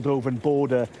across the Moldovan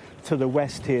border to the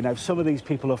west here. Now, some of these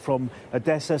people are from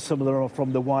Odessa, some of them are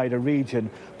from the wider region,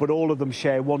 but all of them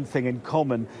share one thing in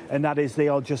common, and that is they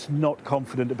are just not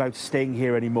confident about staying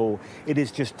here anymore. It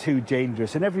is just too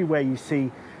dangerous. And everywhere you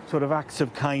see sort of acts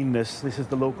of kindness. This is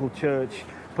the local church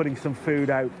putting some food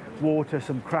out, water,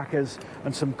 some crackers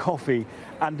and some coffee.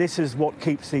 And this is what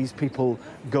keeps these people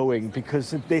going,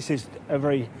 because this is a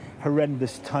very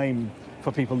horrendous time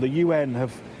for people. The UN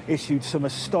have issued some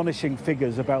astonishing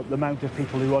figures about the amount of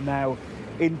people who are now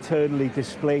internally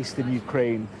displaced in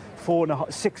Ukraine.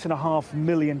 6.5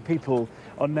 million people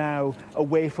are now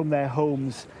away from their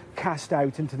homes, cast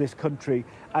out into this country,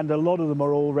 and a lot of them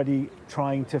are already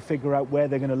trying to figure out where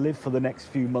they're going to live for the next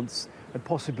few months and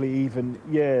possibly even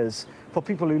years. For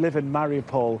people who live in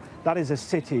Mariupol, that is a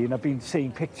city, and I've been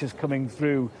seeing pictures coming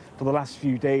through for the last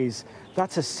few days.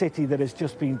 That's a city that has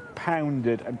just been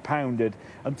pounded and pounded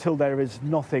until there is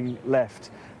nothing left.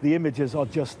 The images are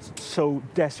just so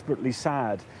desperately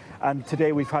sad. And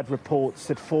today we've had reports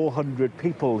that 400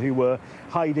 people who were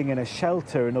hiding in a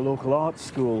shelter in a local art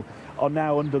school are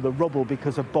now under the rubble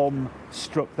because a bomb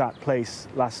struck that place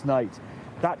last night.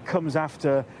 That comes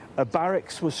after a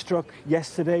barracks was struck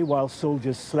yesterday while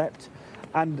soldiers slept,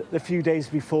 and a few days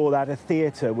before that a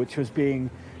theatre which was being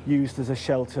used as a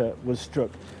shelter was struck.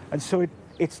 And so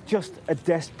it's just a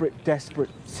desperate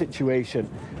situation.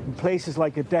 And places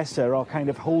like Odessa are kind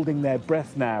of holding their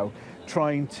breath now,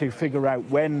 trying to figure out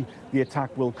when the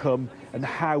attack will come and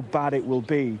how bad it will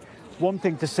be. One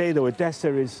thing to say though,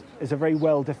 Odessa is a very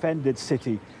well defended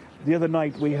city. The other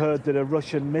night we heard that a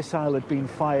Russian missile had been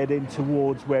fired in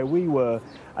towards where we were,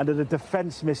 and that a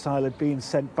defence missile had been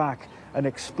sent back and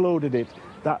exploded it.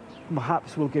 That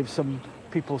perhaps will give some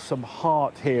people some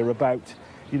heart here about,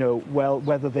 you know, well,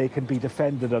 whether they can be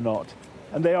defended or not.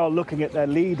 And they are looking at their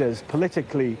leaders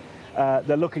politically.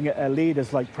 They're looking at their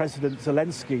leaders like President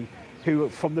Zelensky, who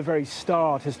from the very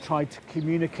start has tried to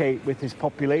communicate with his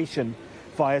population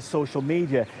via social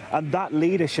media, and that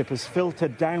leadership has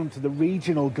filtered down to the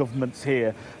regional governments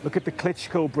here. Look at the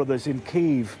Klitschko brothers in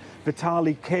Kyiv,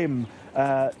 Vitaly Kim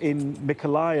in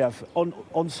Mykolaiv,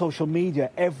 on social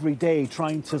media every day,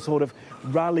 trying to sort of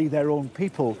rally their own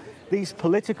people. These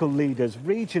political leaders,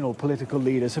 regional political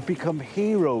leaders, have become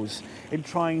heroes in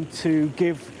trying to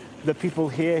give the people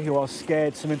here who are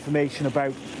scared some information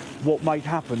about what might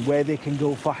happen, where they can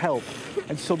go for help.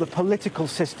 And so the political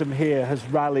system here has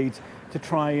rallied to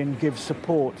try and give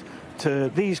support to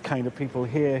these kind of people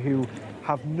here who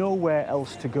have nowhere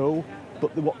else to go.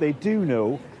 But what they do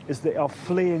know is they are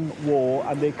fleeing war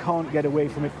and they can't get away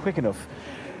from it quick enough.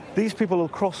 These people will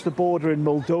cross the border in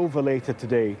Moldova later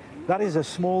today. That is a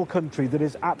small country that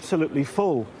is absolutely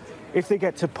full. If they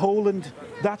get to Poland,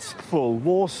 that's full.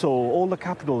 Warsaw, all the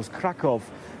capitals, Krakow,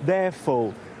 they're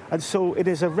full. And so it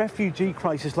is a refugee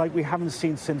crisis like we haven't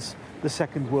seen since the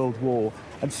Second World War.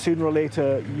 And sooner or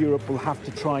later, Europe will have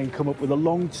to try and come up with a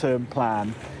long-term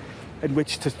plan in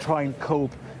which to try and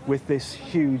cope with this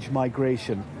huge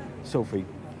migration. Sophie.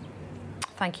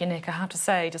 Thank you, Nick. I have to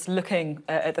say, just looking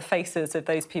at the faces of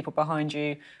those people behind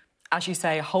you, as you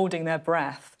say, holding their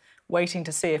breath, waiting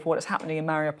to see if what is happening in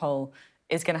Mariupol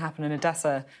is going to happen in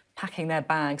Odessa, packing their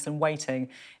bags and waiting.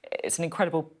 It's an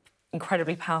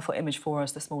incredibly powerful image for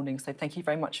us this morning. So thank you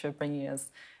very much for bringing us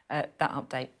that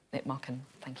update, Nick Markin.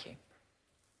 Thank you.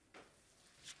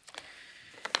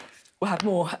 We'll have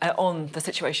more on the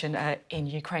situation in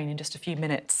Ukraine in just a few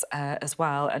minutes as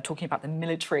well, talking about the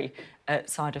military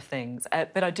side of things.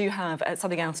 But I do have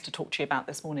something else to talk to you about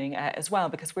this morning as well,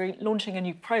 because we're launching a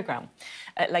new programme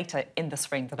later in the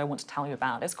spring that I want to tell you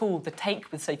about. It's called The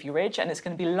Take with Sophy Ridge, and it's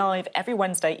going to be live every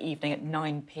Wednesday evening at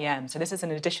 9 p.m. So this is in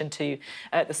addition to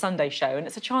the Sunday show, and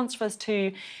it's a chance for us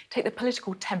to take the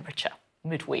political temperature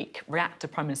midweek, react to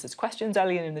Prime Minister's questions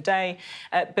earlier in the day.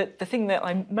 But the thing that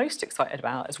I'm most excited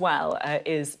about as well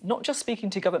is not just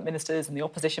speaking to government ministers and the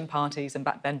opposition parties and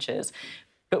backbenchers,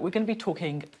 but we're going to be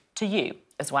talking to you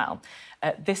as well.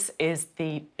 This is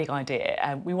the big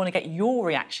idea. We want to get your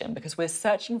reaction because we're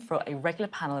searching for a regular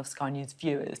panel of Sky News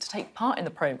viewers to take part in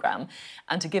the programme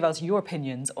and to give us your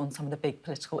opinions on some of the big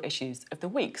political issues of the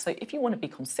week. So if you want to be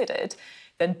considered,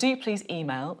 then do please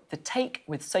email thetake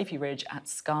with Sophy Ridge at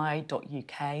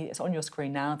sky.uk. It's on your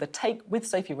screen now, thetake with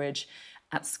Sophy Ridge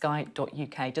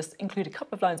news@sky.uk. Just include a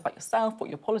couple of lines about yourself, what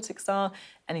your politics are,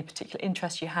 any particular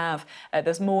interests you have.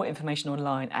 There's more information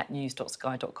online at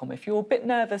news.sky.com. If you're a bit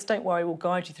nervous, don't worry, we'll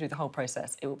guide you through the whole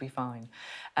process. It will be fine.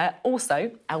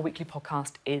 Also, our weekly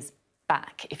podcast is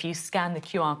back. If you scan the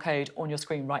QR code on your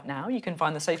screen right now, you can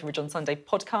find the Sophy Ridge on Sunday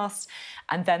podcast,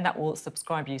 and then that will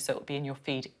subscribe you, so it'll be in your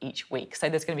feed each week. So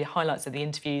there's going to be highlights of the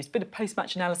interviews, a bit of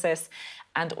post-match analysis,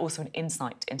 and also an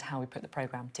insight into how we put the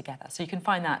programme together. So you can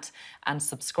find that and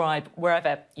subscribe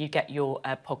wherever you get your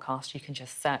podcast. You can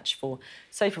just search for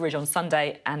Sophy Ridge on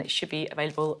Sunday, and it should be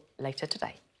available later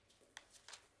today.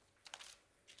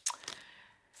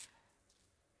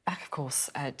 Back, of course,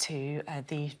 to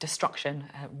the destruction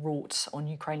wrought on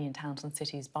Ukrainian towns and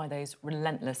cities by those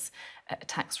relentless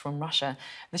attacks from Russia.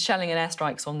 The shelling and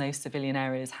airstrikes on those civilian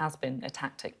areas has been a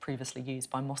tactic previously used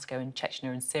by Moscow in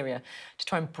Chechnya and Syria to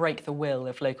try and break the will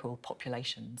of local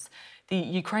populations. The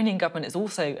Ukrainian government has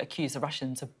also accused the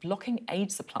Russians of blocking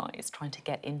aid supplies, trying to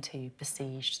get into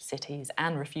besieged cities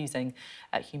and refusing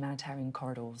humanitarian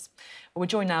corridors. We're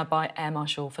joined now by Air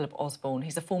Marshal Philip Osborne.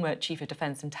 He's a former Chief of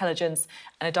Defence Intelligence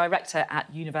and a Director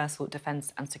at Universal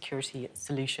Defence and Security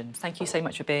Solutions. Thank you so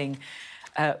much for being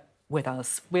with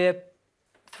us. We're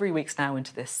 3 weeks now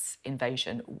into this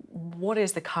invasion. What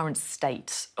is the current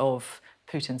state of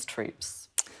Putin's troops?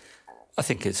 I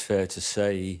think it's fair to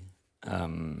say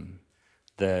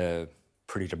they're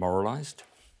pretty demoralised,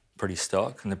 pretty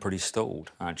stuck, and they're pretty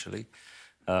stalled, actually.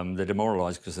 They're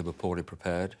demoralised because they were poorly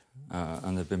prepared,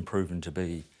 and they've been proven to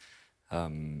be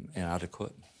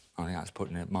inadequate. I think that's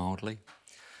putting it mildly.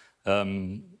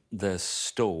 They're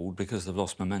stalled because they've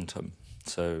lost momentum.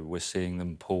 So we're seeing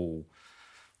them pull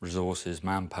resources,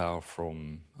 manpower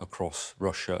from across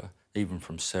Russia, even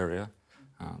from Syria.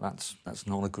 That's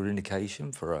not a good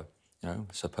indication for a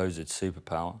supposed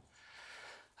superpower.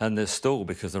 And they're stalled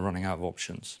because they're running out of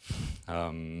options.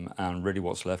 And really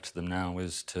what's left to them now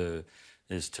is to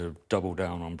double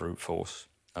down on brute force,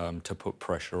 to put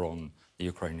pressure on the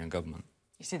Ukrainian government.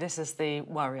 You see, this is the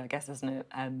worry, I guess, isn't it?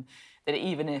 That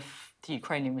even if the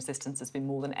Ukrainian resistance has been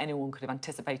more than anyone could have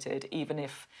anticipated, even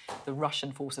if the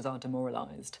Russian forces are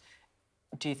demoralised,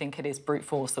 do you think it is brute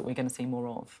force that we're going to see more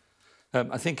of?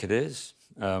 I think it is.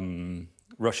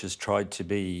 Russia's tried to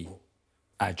be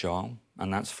agile,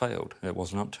 and that's failed. It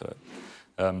wasn't up to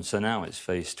it. So now it's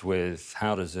faced with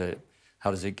how does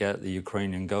it get the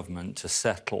Ukrainian government to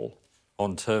settle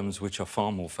on terms which are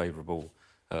far more favourable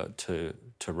to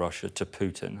Russia, to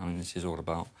Putin. I mean, this is all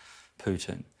about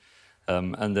Putin.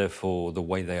 And therefore, the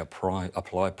way they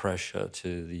apply pressure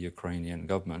to the Ukrainian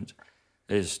government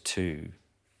is to,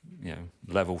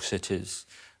 level cities,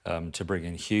 to bring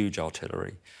in huge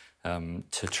artillery,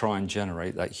 to try and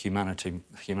generate that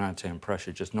humanitarian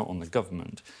pressure, just not on the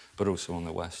government, but also on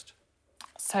the West.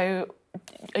 So,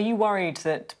 are you worried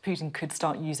that Putin could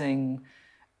start using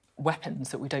weapons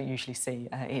that we don't usually see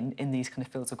in these kind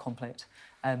of fields of conflict?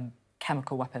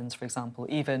 Chemical weapons, for example,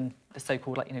 even the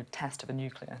so-called test of a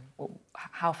nuclear. Well,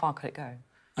 how far could it go?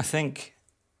 I think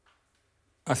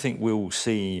we'll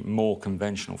see more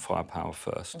conventional firepower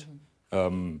first.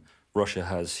 Mm-hmm. Russia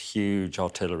has huge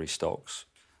artillery stocks,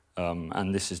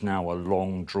 and this is now a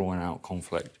long, drawn-out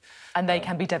conflict. And they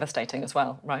can be devastating as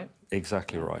well, right?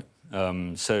 Exactly right.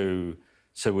 So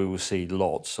we will see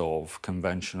lots of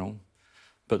conventional,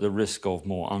 but the risk of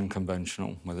more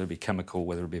unconventional, whether it be chemical,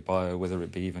 whether it be bio, whether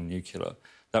it be even nuclear,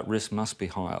 that risk must be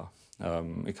higher.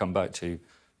 We come back to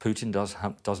Putin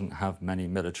doesn't have many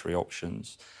military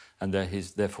options, and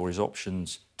therefore his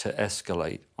options to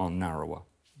escalate are narrower.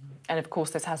 And of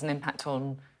course, this has an impact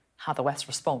on how the West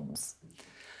responds.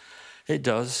 It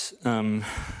does.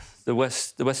 The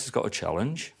West has got a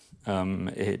challenge.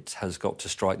 It has got to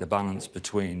strike the balance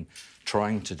between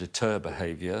trying to deter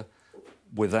behaviour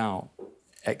without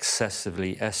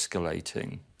excessively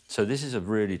escalating. So this is a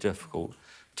really difficult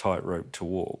tightrope to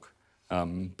walk.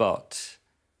 But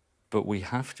we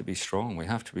have to be strong. We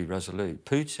have to be resolute.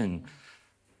 Putin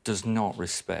does not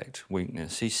respect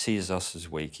weakness. He sees us as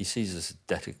weak. He sees us as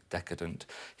decadent.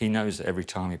 He knows that every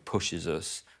time he pushes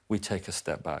us, we take a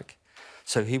step back.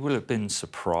 So he will have been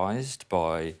surprised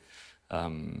by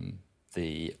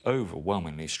the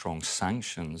overwhelmingly strong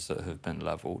sanctions that have been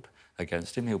levelled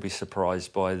against him. He'll be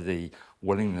surprised by the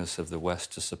willingness of the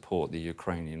West to support the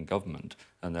Ukrainian government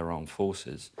and their armed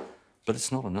forces. But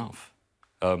it's not enough.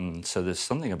 So there's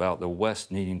something about the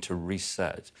West needing to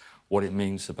reset what it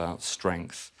means about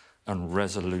strength and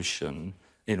resolution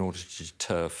in order to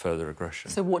deter further aggression.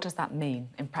 So what does that mean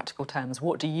in practical terms?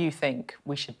 What do you think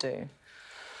we should do?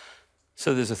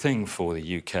 So there's a thing for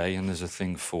the UK and there's a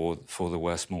thing for the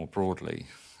West more broadly.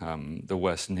 The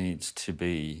West needs to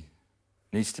be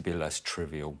needs to be less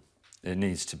trivial. It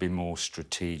needs to be more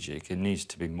strategic. It needs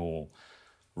to be more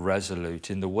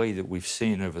resolute in the way that we've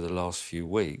seen over the last few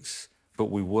weeks, but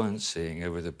we weren't seeing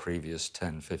over the previous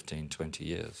 10, 15, 20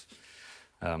 years.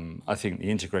 I think the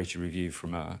integrated review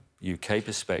from a UK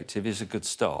perspective is a good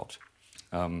start.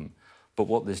 But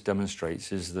what this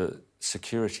demonstrates is that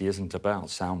security isn't about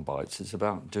sound bites, it's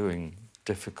about doing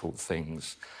difficult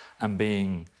things and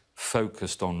being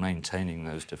focused on maintaining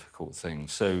those difficult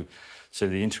things. So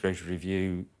the integrated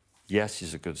review, yes,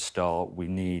 is a good start. We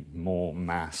need more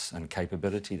mass and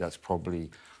capability. That's probably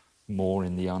more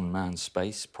in the unmanned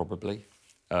space, probably.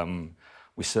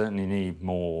 We certainly need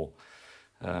more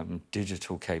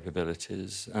digital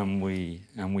capabilities, and we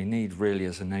need really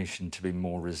as a nation to be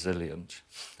more resilient.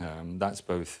 That's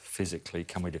both physically,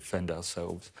 can we defend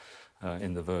ourselves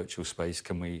in the virtual space?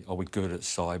 Are we good at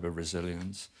cyber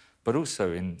resilience? But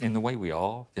also in the way we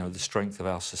are, the strength of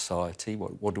our society.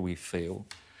 What do we feel?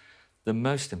 The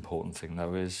most important thing,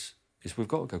 though, is we've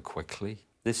got to go quickly.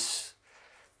 This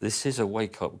is a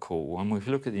wake-up call, and if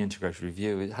you look at the integrated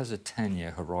review, it has a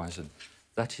 10-year horizon.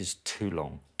 That is too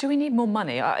long. Do we need more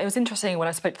money? It was interesting when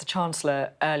I spoke to the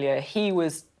Chancellor earlier. He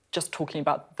was just talking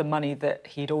about the money that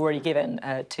he'd already given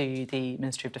to the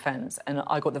Ministry of Defence, and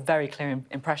I got the very clear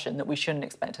impression that we shouldn't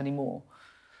expect any more.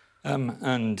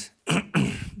 And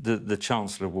the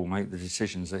Chancellor will make the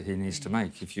decisions that he needs to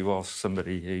make. If you ask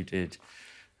somebody who did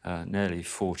nearly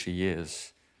 40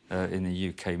 years in the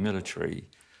UK military,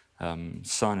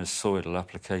 sinusoidal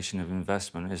application of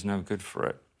investment is no good for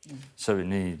it. So it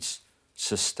needs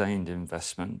sustained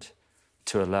investment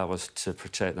to allow us to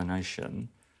protect the nation,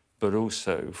 but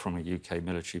also, from a UK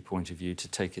military point of view, to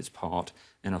take its part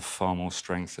in a far more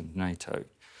strengthened NATO.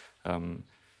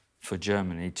 For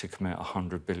Germany to commit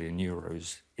 100 billion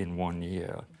euros in 1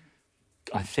 year,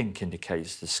 I think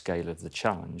indicates the scale of the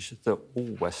challenge that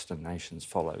all Western nations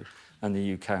follow, and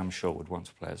the UK, I'm sure, would want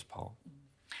to play its part.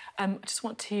 I just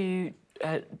want to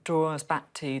draw us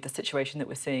back to the situation that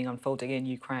we're seeing unfolding in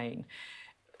Ukraine.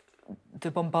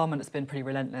 The bombardment has been pretty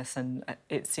relentless, and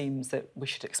it seems that we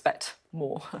should expect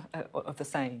more of the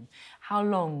same. How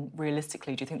long,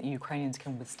 realistically, do you think the Ukrainians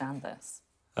can withstand this?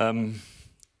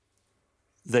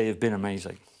 They have been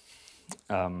amazing,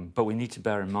 but we need to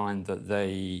bear in mind that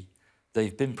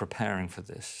they've been preparing for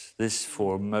this. This,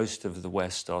 for most of the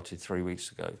West, started 3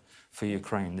 weeks ago. For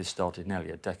Ukraine, this started nearly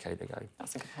a decade ago.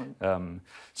 That's a good point.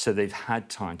 So they've had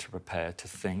time to prepare, to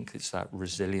think. It's that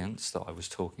resilience that I was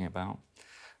talking about.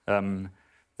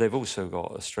 They've also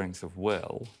got a strength of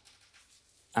will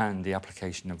and the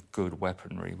application of good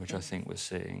weaponry, which I think we're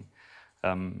seeing.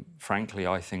 Frankly,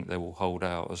 I think they will hold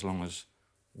out as long as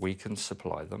we can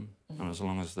supply them and as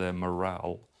long as their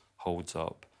morale holds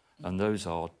up. And those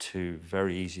are two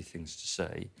very easy things to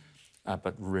say,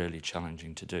 but really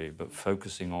challenging to do. But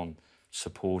focusing on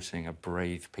supporting a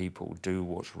brave people do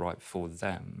what's right for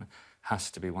them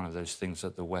has to be one of those things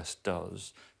that the West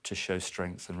does to show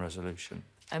strength and resolution.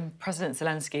 President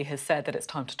Zelensky has said that it's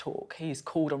time to talk. He's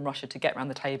called on Russia to get around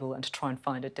the table and to try and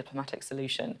find a diplomatic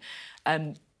solution.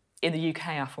 In the UK,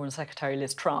 our Foreign Secretary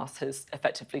Liz Truss has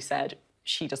effectively said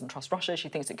she doesn't trust Russia. She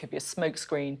thinks it could be a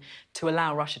smokescreen to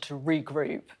allow Russia to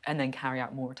regroup and then carry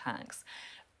out more attacks.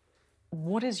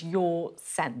 What is your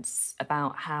sense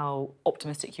about how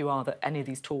optimistic you are that any of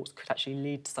these talks could actually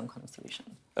lead to some kind of solution?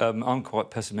 I'm quite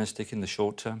pessimistic in the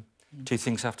short term. Two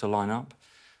things have to line up.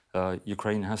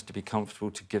 Ukraine has to be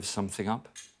comfortable to give something up.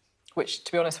 Which,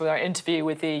 to be honest, with our interview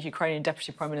with the Ukrainian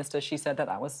Deputy Prime Minister, she said that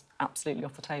that was absolutely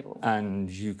off the table. And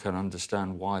you can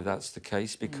understand why that's the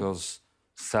case, because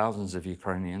thousands of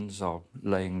Ukrainians are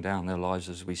laying down their lives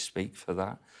as we speak for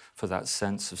that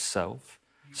sense of self.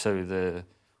 So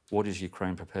what is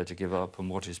Ukraine prepared to give up and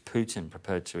what is Putin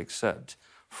prepared to accept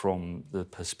from the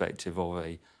perspective of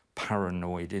a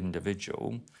paranoid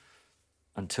individual?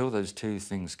 Until those two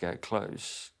things get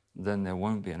close, then there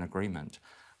won't be an agreement.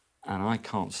 And I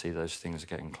can't see those things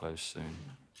getting close soon.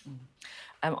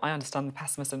 I understand the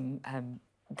pessimism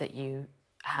that you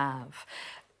have.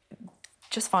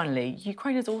 Just finally,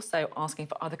 Ukraine is also asking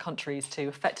for other countries to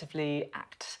effectively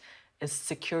act as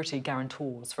security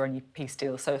guarantors for any peace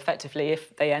deal. So effectively,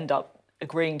 if they end up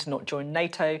agreeing to not join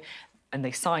NATO and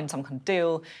they sign some kind of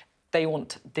deal, they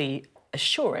want the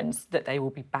assurance that they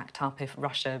will be backed up if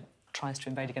Russia tries to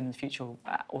invade again in the future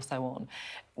or so on.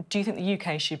 Do you think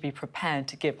the UK should be prepared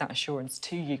to give that assurance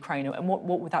to Ukraine? And what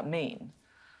would that mean?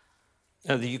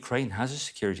 The Ukraine has a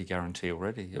security guarantee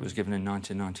already. It was given in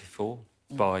 1994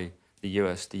 by the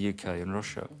US, the UK and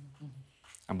Russia.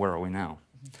 And where are we now?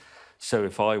 So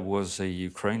if I was a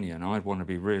Ukrainian, I'd want to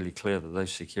be really clear that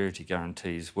those security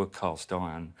guarantees were cast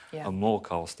iron and more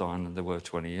cast iron than they were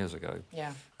 20 years ago.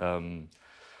 Yeah.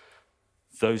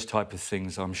 Those type of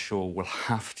things, I'm sure, will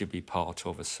have to be part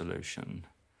of a solution.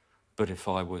 But if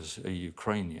I was a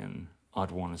Ukrainian,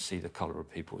 I'd want to see the colour of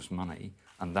people's money.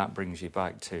 And that brings you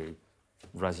back to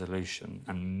resolution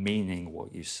and meaning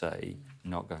what you say,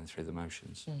 not going through the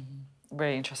motions.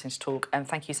 Really interesting to talk. And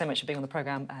thank you so much for being on the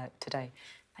programme today.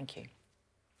 Thank you.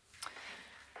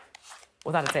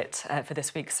 Well, that is it for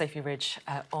this week's Sophy Ridge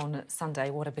on Sunday.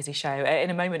 What a busy show. In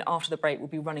a moment after the break, we'll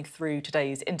be running through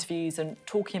today's interviews and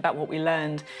talking about what we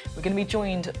learned. We're going to be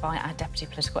joined by our Deputy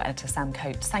Political Editor, Sam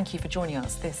Coates. Thank you for joining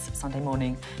us this Sunday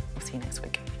morning. We'll see you next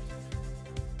week.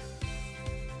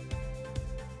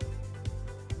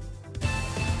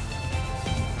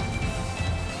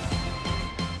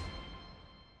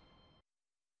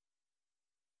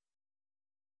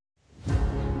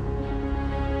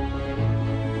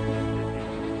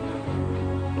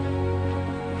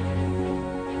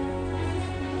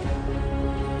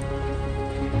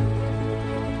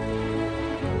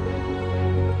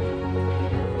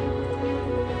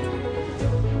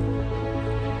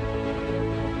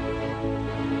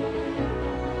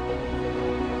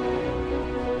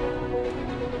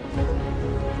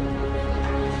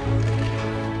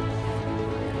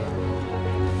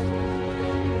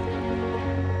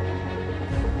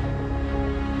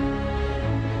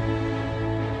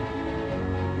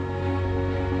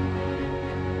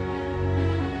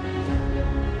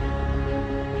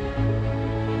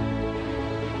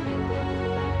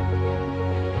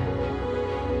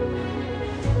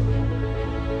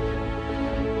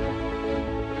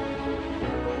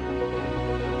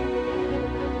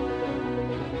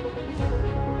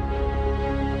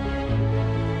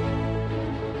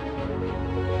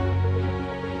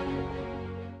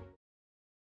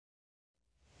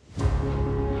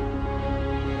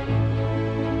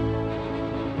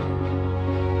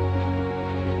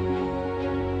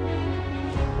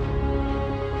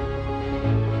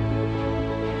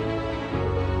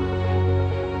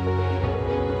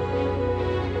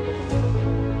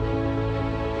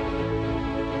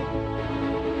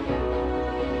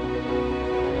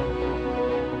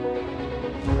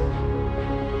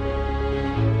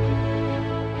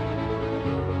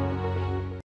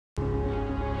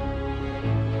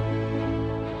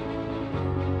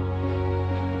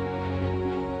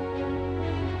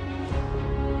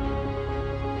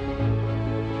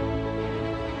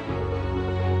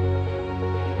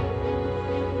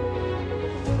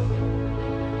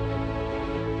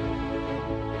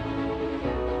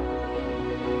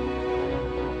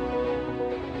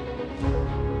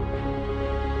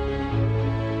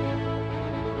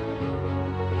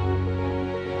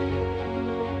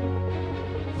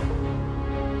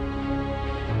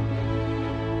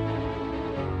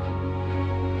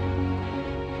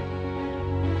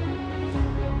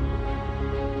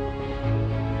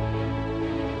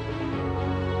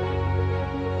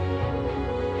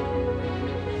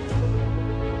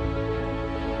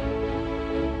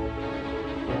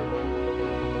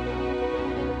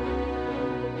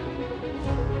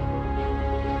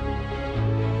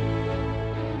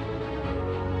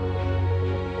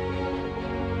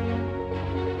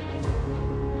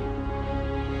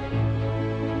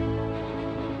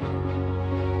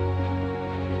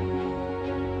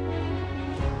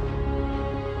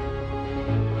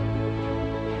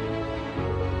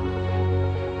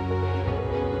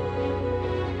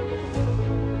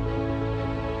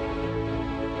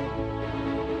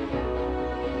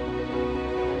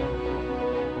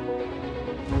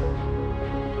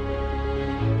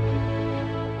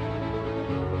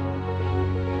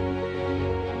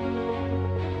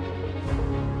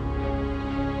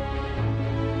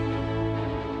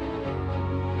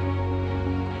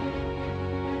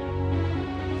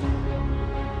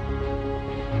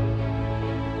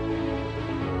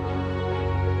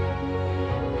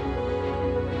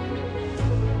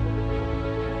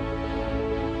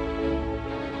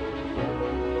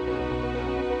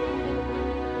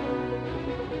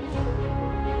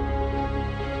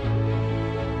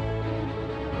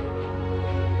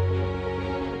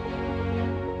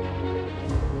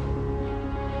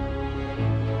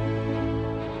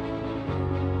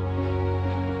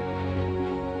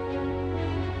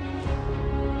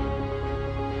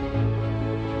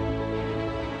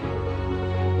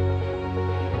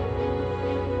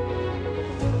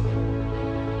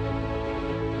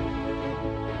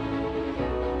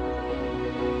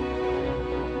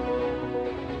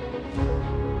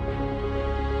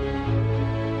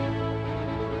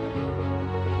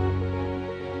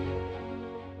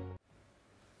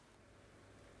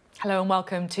 Hello and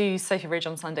welcome to Sophy Ridge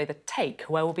on Sunday The Take,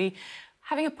 where we'll be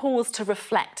having a pause to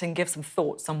reflect and give some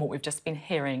thoughts on what we've just been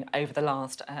hearing over the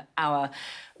last hour.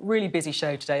 Really busy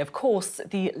show today. Of course,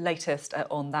 the latest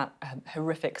on that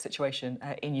horrific situation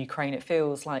in Ukraine. It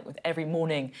feels like with every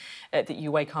morning that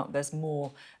you wake up, there's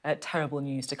more terrible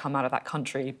news to come out of that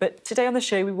country. But today on the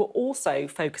show, we were also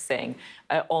focusing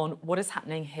on what is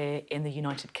happening here in the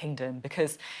United Kingdom,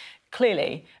 because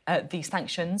clearly, the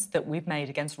sanctions that we've made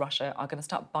against Russia are going to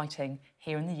start biting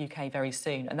here in the UK very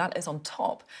soon. And that is on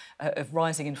top of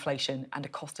rising inflation and a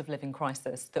cost of living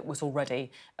crisis that was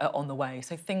already on the way.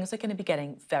 So things are going to be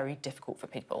getting very difficult for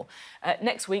people.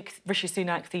 Next week, Rishi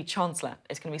Sunak, the Chancellor,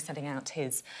 is going to be sending out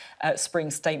his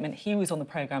spring statement. He was on the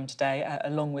programme today,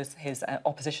 along with his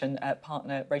opposition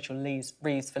partner, Rachel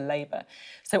Reeves for Labour.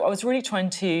 So I was really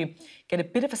trying to get a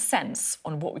bit of a sense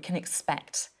on what we can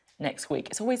expect next week.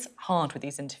 It's always hard with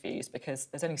these interviews because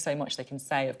there's only so much they can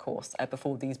say, of course,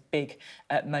 before these big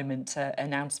moment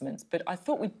announcements. But I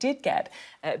thought we did get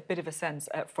a bit of a sense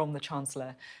from the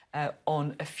Chancellor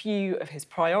on a few of his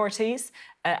priorities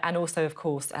and also, of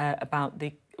course, about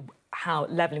how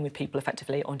levelling with people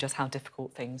effectively on just how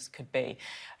difficult things could be.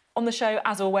 On the show,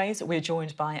 as always, we're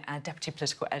joined by our Deputy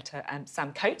Political Editor,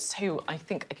 Sam Coates, who I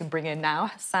think I can bring in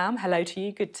now. Sam, hello to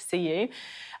you. Good to see you.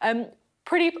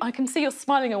 I can see you're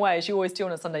smiling away, as you always do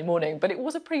on a Sunday morning, but it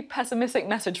was a pretty pessimistic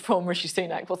message from Rishi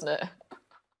Sunak, wasn't it?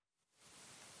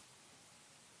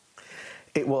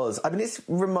 It was. I mean, it's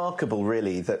remarkable,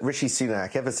 really, that Rishi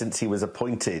Sunak, ever since he was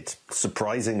appointed,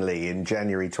 surprisingly, in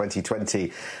January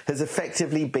 2020, has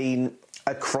effectively been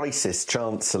a crisis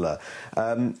chancellor.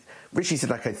 Rishi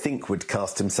Sunak, I think, would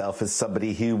cast himself as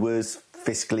somebody who was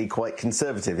fiscally quite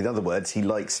conservative. In other words, he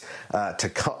likes to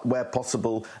cut where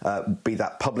possible, be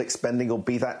that public spending or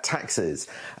be that taxes.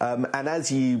 And as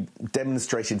you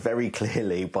demonstrated very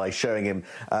clearly by showing him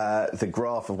the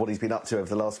graph of what he's been up to over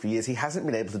the last few years, he hasn't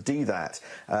been able to do that.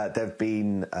 There's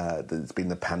been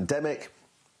the pandemic.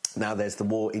 Now there's the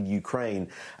war in Ukraine.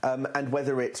 And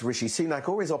whether it's Rishi Sunak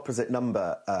or his opposite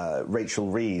number, Rachel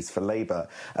Reeves for Labour,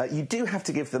 you do have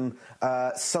to give them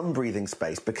some breathing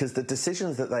space, because the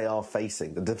decisions that they are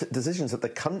facing, the decisions that the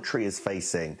country is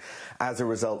facing as a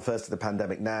result, first of the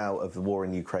pandemic, now of the war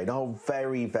in Ukraine, are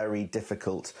very, very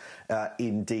difficult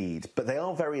indeed. But they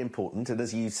are very important. And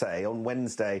as you say, on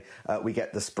Wednesday, we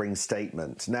get the spring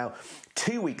statement. Now,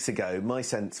 2 weeks ago, my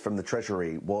sense from the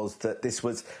Treasury was that this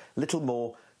was little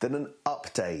more than an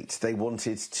update. They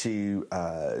wanted to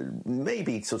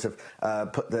maybe sort of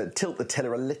tilt the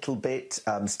tiller a little bit,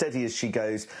 steady as she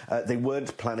goes. They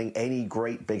weren't planning any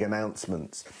great big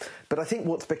announcements. But I think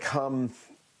what's become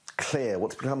clear,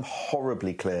 what's become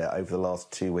horribly clear over the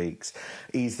last 2 weeks,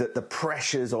 is that the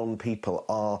pressures on people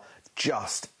are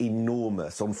just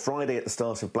enormous. On Friday at the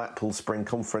start of Blackpool's Spring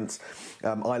Conference,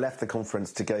 I left the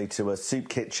conference to go to a soup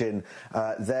kitchen.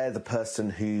 There, the person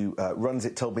who runs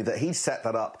it told me that he'd set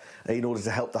that up in order to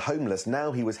help the homeless.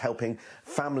 Now he was helping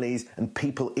families and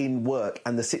people in work,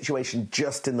 and the situation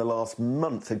just in the last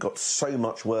month had got so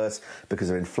much worse because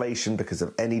of inflation, because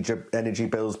of energy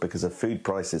bills, because of food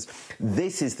prices.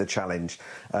 This is the challenge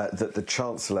that the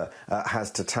Chancellor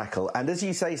has to tackle. And as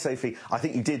you say, Sophie, I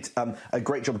think you did a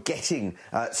great job getting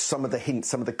some of the hints,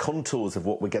 some of the contours of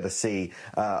what we're going to see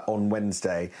on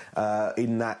Wednesday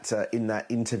in that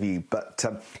interview. But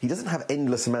he doesn't have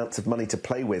endless amounts of money to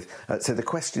play with. So the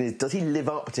question is, does he live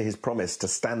up to his promise to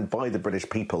stand by the British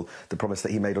people, the promise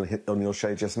that he made on your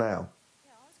show just now?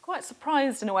 Quite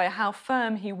surprised in a way how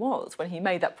firm he was when he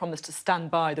made that promise to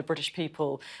stand by the British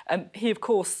people. He, of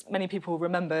course, many people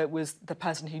remember, was the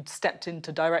person who'd stepped in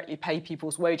to directly pay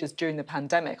people's wages during the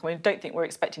pandemic. I mean, I don't think we're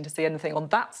expecting to see anything on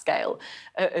that scale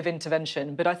of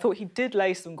intervention, but I thought he did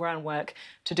lay some groundwork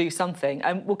to do something.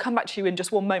 We'll come back to you in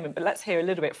just one moment, but let's hear a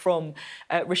little bit from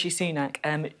Rishi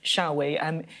Sunak, shall we?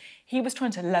 He was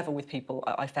trying to level with people,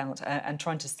 I felt, and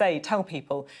trying to tell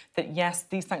people that, yes,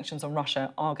 these sanctions on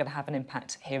Russia are going to have an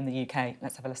impact here in the UK.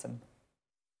 Let's have a listen.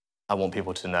 I want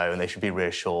people to know, and they should be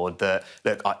reassured that,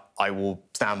 look, I will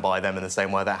stand by them in the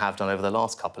same way that I have done over the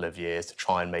last couple of years to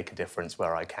try and make a difference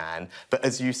where I can. But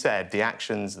as you said, the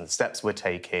actions and the steps we're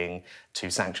taking to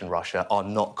sanction Russia are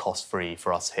not cost-free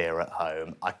for us here at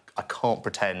home. I can't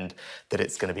pretend that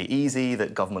it's going to be easy,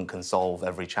 that government can solve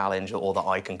every challenge, or that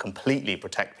I can completely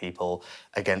protect people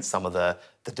against some of the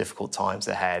difficult times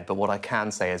ahead. But what I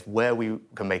can say is where we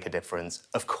can make a difference,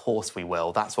 of course we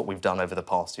will. That's what we've done over the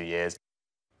past 2 years.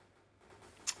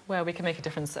 Where we can make a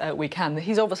difference, we can.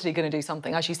 He's obviously going to do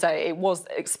something. As you say, it was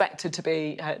expected to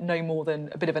be no more than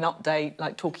a bit of an update,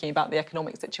 like talking about the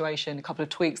economic situation, a couple of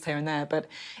tweaks here and there. But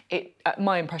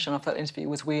my impression after that interview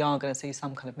was we are going to see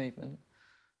some kind of movement.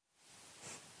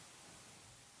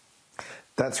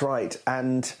 That's right.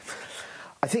 And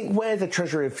I think where the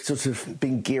Treasury have sort of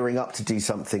been gearing up to do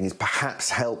something is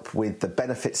perhaps help with the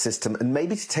benefit system and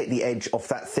maybe to take the edge off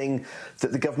that thing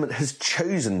that the government has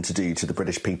chosen to do to the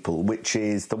British people, which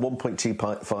is the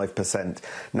 1.25%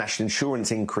 national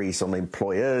insurance increase on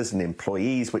employers and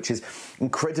employees, which is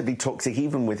incredibly toxic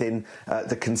even within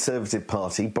the Conservative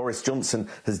Party. Boris Johnson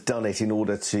has done it in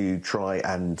order to try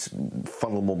and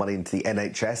funnel more money into the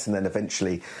NHS and then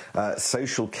eventually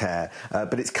social care.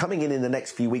 But it's coming in the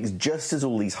next few weeks just as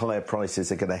all these higher prices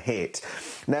are going to hit.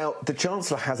 Now, the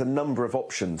Chancellor has a number of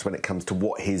options when it comes to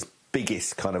what his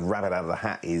biggest kind of rabbit out of the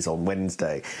hat is on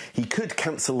Wednesday. He could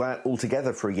cancel that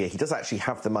altogether for a year. He does actually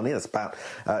have the money. That's about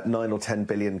 9 or 10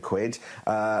 billion quid.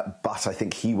 But I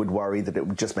think he would worry that it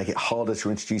would just make it harder to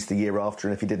introduce the year after.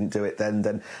 And if he didn't do it then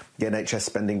the NHS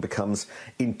spending becomes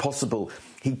impossible.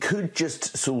 He could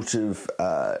just sort of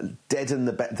deaden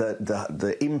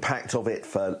the impact of it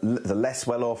for the less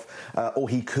well-off, or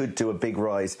he could do a big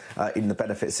rise in the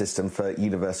benefit system for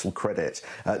universal credit.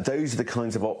 Those are the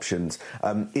kinds of options.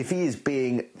 If he is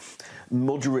being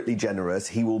moderately generous,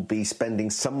 he will be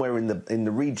spending somewhere in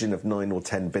the region of 9 or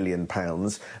 10 billion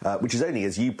pounds, which is only,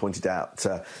 as you pointed out,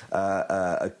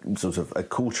 sort of a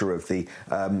quarter of the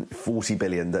 40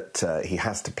 billion that he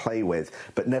has to play with.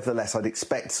 But nevertheless, I'd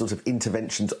expect sort of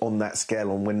interventions on that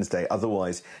scale on Wednesday.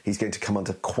 Otherwise, he's going to come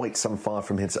under quite some fire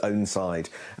from his own side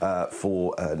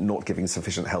for not giving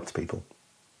sufficient help to people.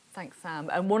 Thanks, Sam.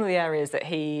 And one of the areas that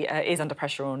he is under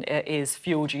pressure on is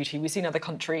fuel duty. We've seen other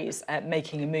countries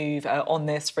making a move on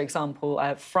this. For example,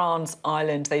 France,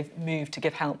 Ireland, they've moved to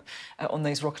give help on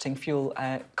those rocketing fuel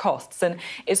costs. And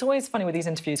it's always funny with these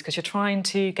interviews because you're trying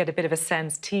to get a bit of a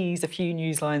sense, tease a few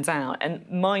news lines out. And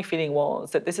my feeling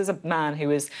was that this is a man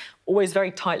who is always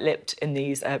very tight-lipped in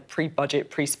these pre-budget,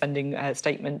 pre-spending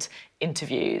statement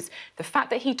interviews. The fact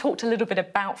that he talked a little bit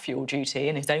about fuel duty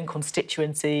in his own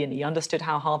constituency and he understood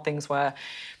how hard things were,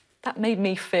 that made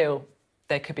me feel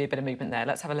there could be a bit of movement there.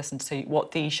 Let's have a listen to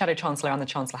what the Shadow Chancellor and the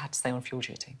Chancellor had to say on fuel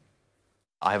duty.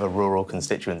 I have a rural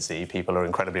constituency. People are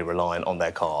incredibly reliant on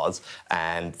their cars,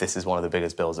 and this is one of the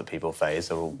biggest bills that people face.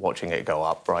 So we're watching it go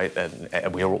up, right?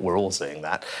 And we're all seeing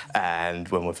that. And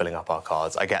when we're filling up our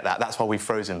cars, I get that. That's why we've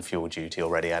frozen fuel duty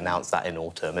already. I announced that in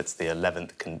autumn. It's the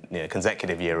 11th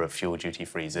consecutive year of fuel duty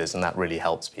freezes, and that really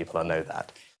helps people. I know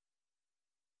that.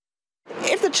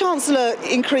 If the Chancellor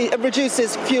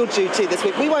reduces fuel duty this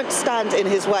week, we won't stand in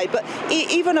his way, but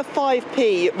even a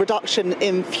 5p reduction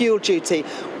in fuel duty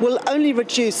will only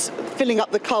reduce filling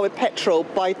up the car with petrol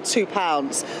by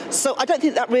 £2. So I don't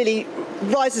think that really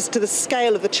rises to the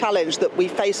scale of the challenge that we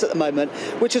face at the moment,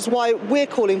 which is why we're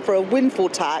calling for a windfall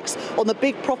tax on the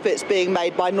big profits being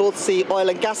made by North Sea oil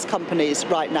and gas companies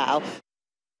right now.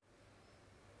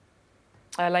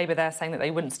 Labour there saying that they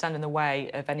wouldn't stand in the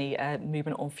way of any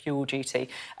movement on fuel duty.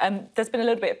 There's been a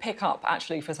little bit of pick-up,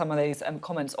 actually, for some of these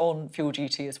comments on fuel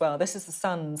duty as well. This is The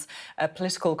Sun's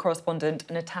political correspondent,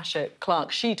 Natasha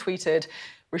Clark. She tweeted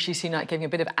Rishi Sunak giving a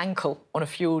bit of ankle on a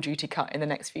fuel duty cut in the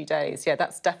next few days. Yeah,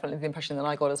 that's definitely the impression that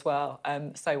I got as well.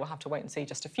 So we'll have to wait and see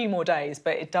just a few more days,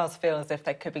 but it does feel as if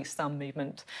there could be some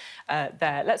movement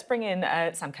there. Let's bring in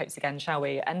Sam Coates again, shall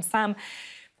we? And Sam,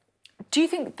 do you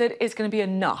think that it's going to be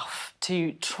enough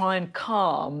to try and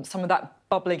calm some of that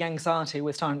bubbling anxiety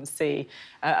we're starting to see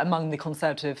among the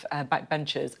Conservative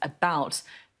backbenchers about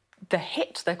the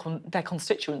hit to their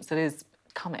constituents that is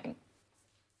coming?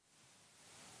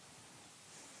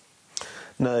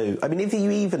 No. I mean, if you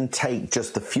even take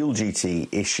just the fuel duty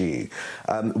issue,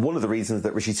 one of the reasons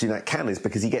that Rishi Sunak can is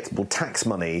because he gets more tax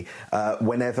money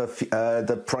whenever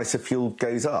the price of fuel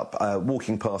goes up.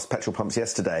 Walking past petrol pumps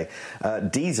yesterday,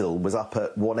 diesel was up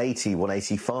at 180,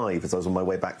 185 as I was on my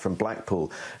way back from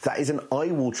Blackpool. That is an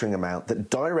eye-watering amount that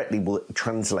directly will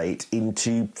translate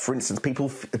into, for instance,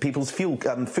 people's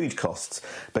food costs,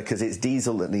 because it's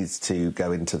diesel that needs to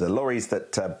go into the lorries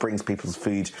that brings people's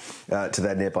food to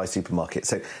their nearby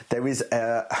supermarkets. So there is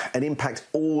an impact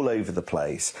all over the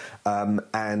place,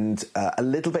 and a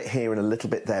little bit here and a little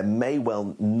bit there may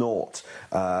well not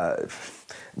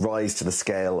rise to the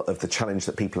scale of the challenge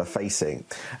that people are facing.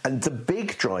 And the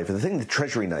big driver, the thing the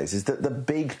Treasury knows, is that the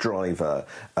big driver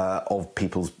of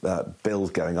people's bills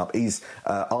going up is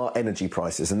our energy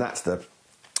prices, and that's the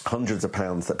hundreds of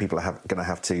pounds that people are going to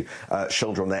have to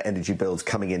shoulder on their energy bills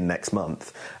coming in next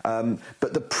month.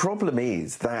 But the problem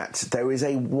is that there is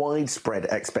a widespread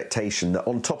expectation that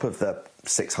on top of the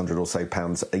 £600 or so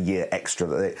a year extra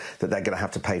that they're going to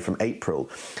have to pay from April.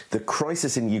 The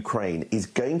crisis in Ukraine is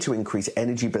going to increase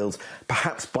energy bills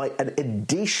perhaps by an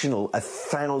additional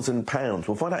 £1,000.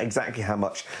 We'll find out exactly how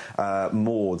much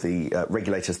more the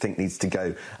regulators think needs to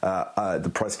go.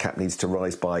 The price cap needs to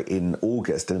rise by in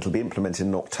August, and it'll be implemented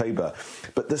in October.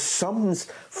 But the sums,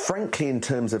 frankly, in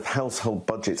terms of household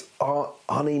budgets, are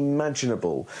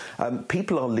unimaginable.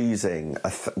 People are losing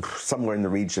somewhere in the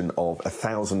region of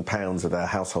 £1,000 of their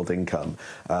household income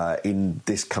in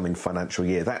this coming financial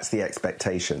year. That's the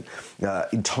expectation.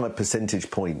 Entire percentage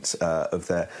points of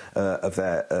their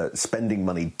spending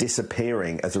money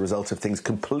disappearing as a result of things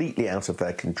completely out of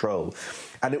their control.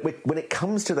 And when it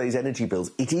comes to those energy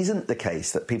bills, it isn't the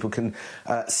case that people can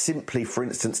simply, for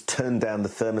instance, turn down the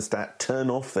thermostat, turn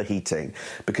off the heating,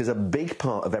 because a big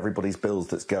part of everybody's bills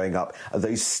that's going up are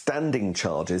those standing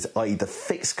charges, i.e. the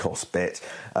fixed cost bit,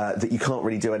 that you can't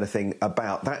really do anything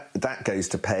about. That goes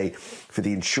to pay for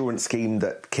the insurance scheme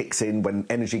that kicks in when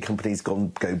energy companies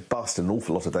go bust, an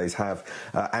awful lot of those have,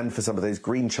 and for some of those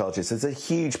green charges. There's a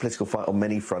huge political fight on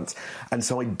many fronts. And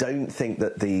so I don't think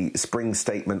that the spring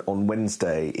statement on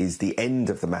Wednesday is the end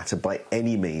of the matter by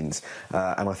any means,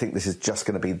 and I think this is just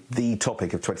going to be the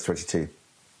topic of 2022.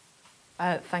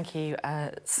 Thank you,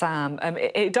 Sam.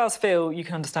 It does feel, you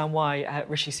can understand why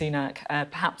Rishi Sunak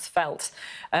perhaps felt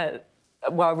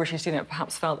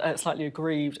slightly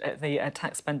aggrieved at the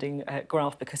tax spending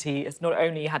graph, because he has not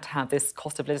only had to have this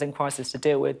cost of living crisis to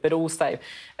deal with, but also,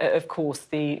 of course,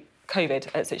 the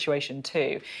COVID situation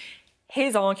too.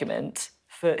 His argument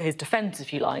for his defence,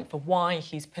 if you like, for why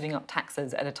he's putting up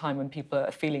taxes at a time when people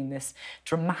are feeling this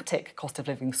dramatic cost of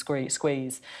living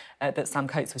squeeze that Sam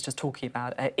Coates was just talking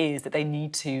about, is that they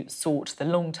need to sort the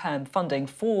long-term funding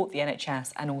for the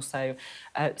NHS and also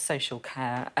social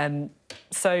care.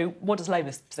 So what is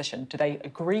Labour's position? Do they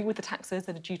agree with the taxes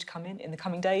that are due to come in the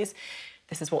coming days?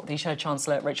 This is what the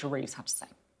Chancellor Rachel Reeves had to say.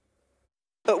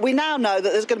 But we now know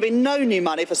that there's going to be no new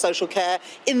money for social care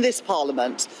in this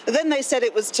Parliament. Then they said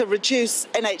it was to reduce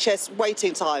NHS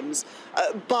waiting times,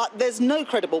 but there's no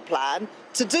credible plan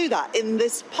to do that in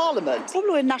this Parliament. The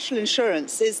problem with national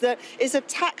insurance is that it's a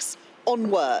tax on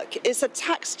work. It's a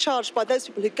tax charged by those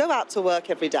people who go out to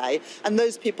work every day and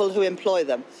those people who employ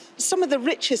them. Some of the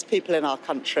richest people in our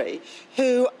country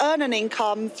who earn an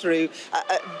income through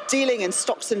dealing in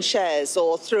stocks and shares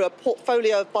or through a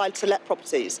portfolio of buy-to-let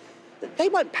properties, they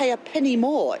won't pay a penny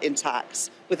more in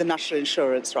tax with the national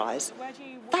insurance rise.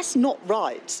 That's not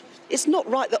right. It's not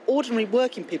right that ordinary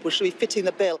working people should be fitting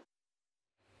the bill.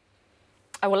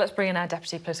 Oh, well, let's bring in our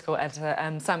Deputy Political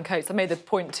Editor, Sam Coates. I made the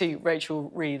point to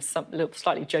Rachel Reeves,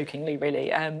 slightly jokingly, really,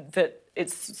 that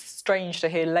it's strange to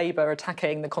hear Labour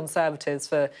attacking the Conservatives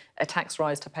for a tax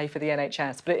rise to pay for the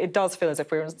NHS, but it does feel as if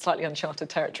we're in slightly uncharted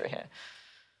territory here.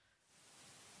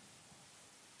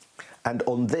 And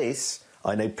on this,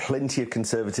 I know plenty of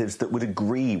Conservatives that would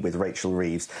agree with Rachel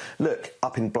Reeves. Look,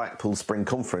 up in Blackpool's Spring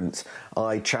Conference,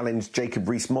 I challenged Jacob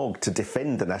Rees-Mogg to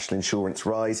defend the national insurance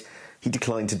rise. He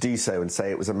declined to do so and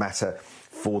say it was a matter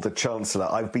for the Chancellor.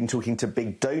 I've been talking to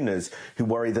big donors who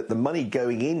worry that the money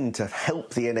going in to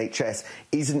help the NHS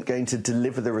isn't going to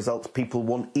deliver the results people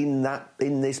want in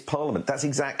this Parliament. That's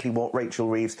exactly what Rachel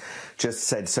Reeves just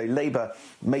said. So Labour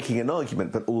making an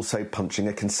argument but also punching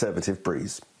a Conservative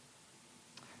bruise.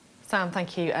 Sam,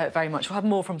 thank you very much. We'll have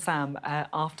more from Sam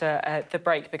after the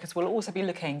break, because we'll also be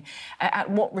looking at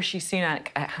what Rishi Sunak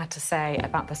had to say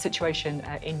about the situation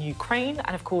in Ukraine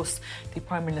and, of course, the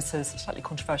Prime Minister's slightly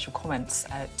controversial comments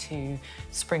to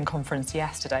Spring Conference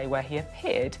yesterday, where he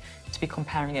appeared to be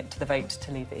comparing it to the vote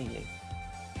to leave the EU.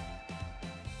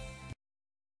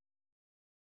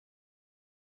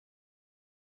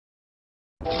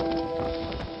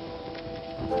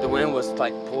 The wind was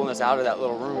like pulling us out of that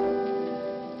little room.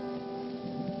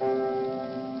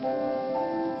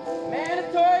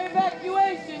 Mandatory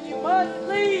evacuation, you must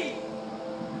leave!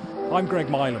 I'm Greg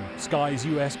Milam, Sky's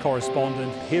US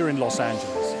correspondent here in Los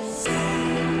Angeles.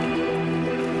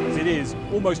 It is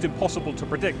almost impossible to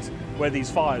predict where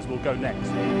these fires will go next.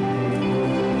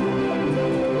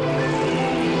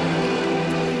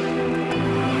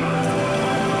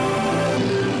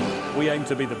 We aim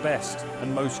to be the best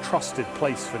and most trusted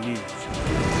place for news.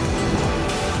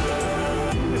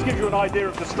 This gives you an idea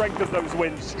of the strength of those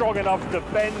winds, strong enough to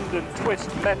bend and twist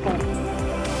metal.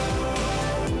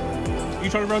 You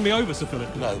trying to run me over, Sir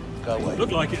Philip? No, go away.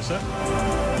 Look like it, sir.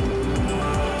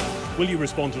 Will you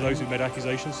respond to those who made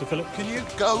accusations, Sir Philip? Can you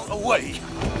go away?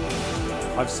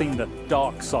 I've seen the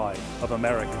dark side of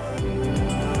America.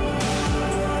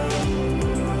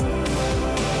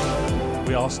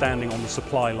 We are standing on the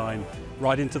supply line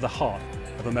right into the heart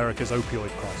of America's opioid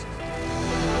crisis.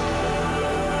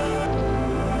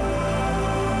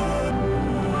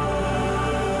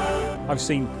 I've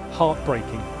seen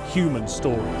heartbreaking human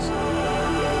stories.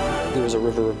 There was a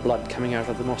river of blood coming out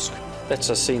of the mosque. That's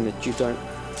a scene that you don't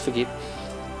forget.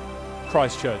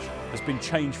 Christchurch has been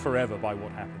changed forever by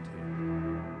what happened here.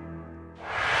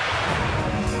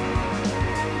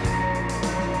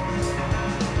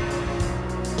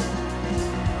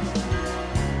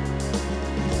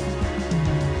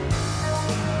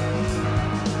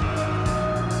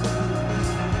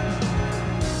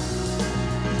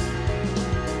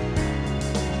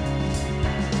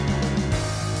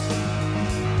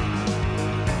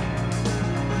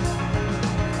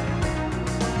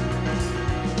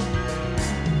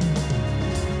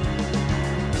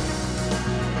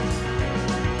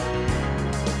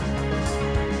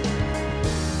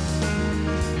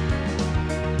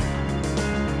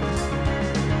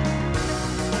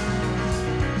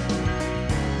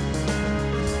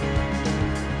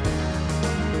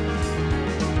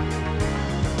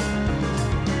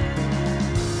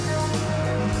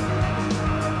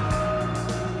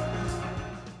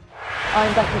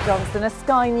 I'm Becky Johnston, a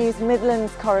Sky News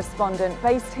Midlands correspondent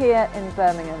based here in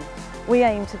Birmingham. We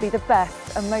aim to be the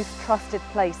best and most trusted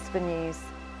place for news.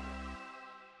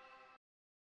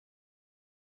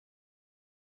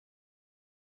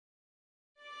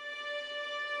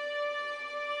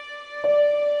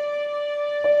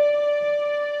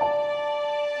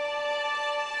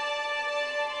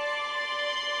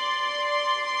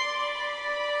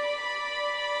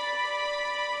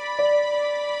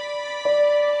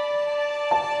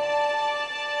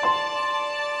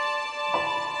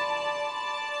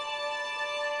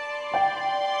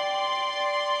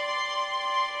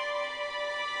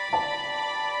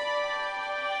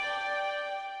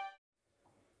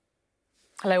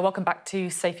 Hello, welcome back to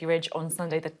Sophy Ridge on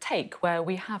Sunday The Take, where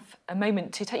we have a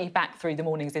moment to take you back through the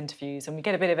morning's interviews and we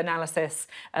get a bit of analysis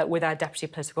with our Deputy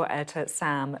Political Editor,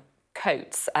 Sam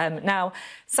Coates. Now,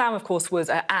 Sam, of course, was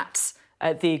at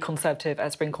the Conservative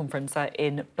Spring Conference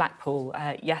in Blackpool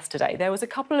yesterday. There was a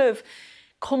couple of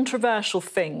controversial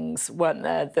things, weren't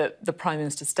there, that the Prime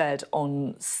Minister said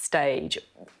on stage.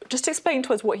 Just explain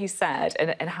to us what he said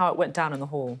and how it went down in the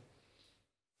hall.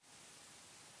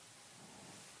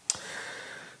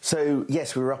 So,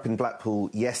 yes, we were up in Blackpool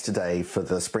yesterday for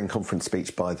the Spring Conference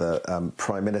speech by the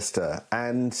Prime Minister,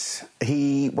 and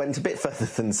he went a bit further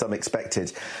than some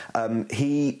expected.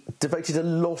 He devoted a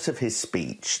lot of his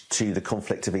speech to the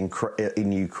conflict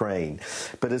in Ukraine,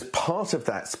 but as part of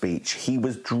that speech, he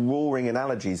was drawing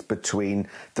analogies between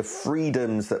the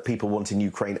freedoms that people want in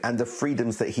Ukraine and the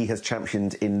freedoms that he has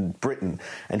championed in Britain,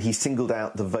 and he singled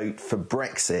out the vote for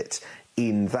Brexit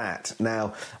in that.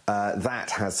 Now,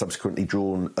 that has subsequently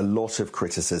drawn a lot of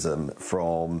criticism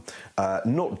from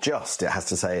not just, I have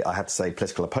to say,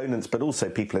 political opponents, but also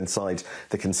people inside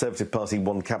the Conservative Party.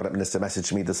 One cabinet minister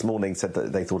messaged me this morning, said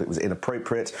that they thought it was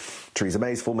inappropriate. Theresa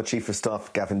May's former Chief of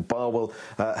Staff, Gavin Barwell,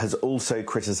 has also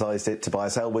criticised it.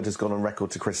 Tobias Ellwood has gone on record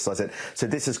to criticise it. So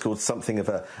this has caused something of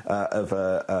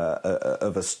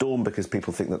a storm because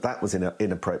people think that that was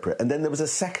inappropriate. And then there was a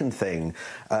second thing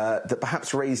that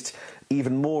perhaps raised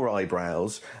even more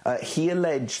eyebrows. He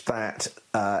alleged that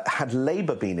had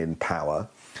Labour been in power,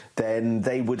 then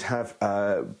they would have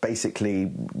basically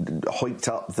hoiked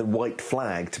up the white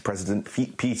flag to President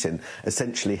Putin,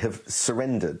 essentially have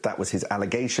surrendered. That was his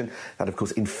allegation. That, of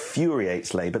course,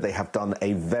 infuriates Labour. They have done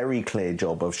a very clear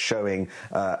job of showing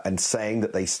and saying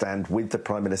that they stand with the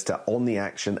Prime Minister on the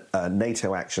action,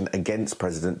 NATO action against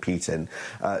President Putin.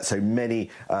 So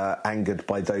many angered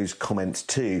by those comments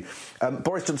too.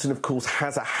 Boris Johnson, of course,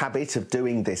 has a habit of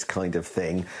doing this kind of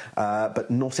thing,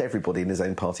 but not everybody in his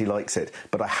own party likes it.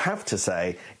 But I have to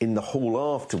say, in the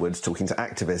hall afterwards, talking to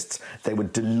activists, they were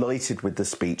delighted with the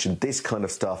speech, and this kind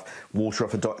of stuff, water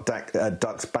off a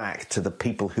duck's back to the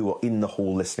people who are in the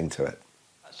hall listening to it.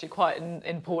 Actually, quite an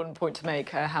important point to make,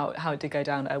 how it did go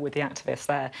down with the activists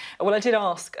there. Well, I did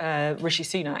ask Rishi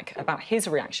Sunak about his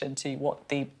reaction to what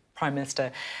the Prime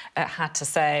Minister had to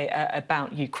say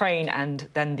about Ukraine and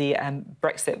then the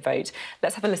Brexit vote.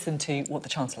 Let's have a listen to what the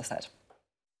Chancellor said.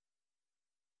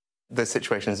 The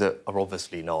situations are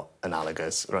obviously not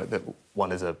analogous, right?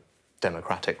 One is a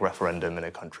democratic referendum in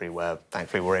a country where,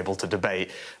 thankfully, we're able to debate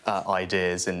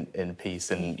ideas in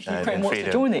peace and Ukraine freedom. wants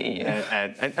to join the EU,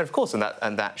 and of course, and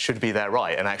that should be their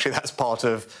right. And actually, that's part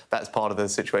of the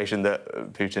situation that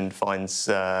Putin finds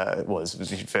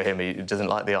for him. He doesn't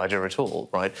like the idea at all,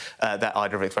 right? That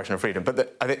idea of expression of freedom.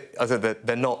 But I think that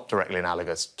they're not directly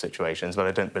analogous situations. But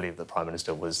I don't believe the Prime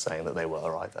Minister was saying that they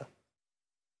were either.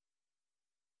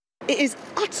 It is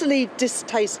utterly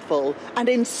distasteful and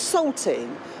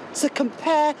insulting to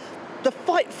compare the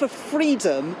fight for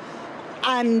freedom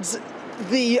and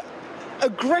the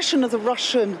aggression of the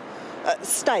Russian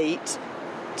state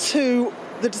to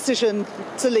the decision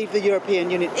to leave the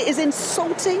European Union. It is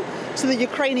insulting to the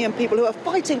Ukrainian people who are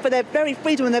fighting for their very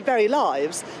freedom and their very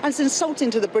lives, and it's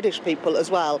insulting to the British people as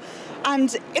well.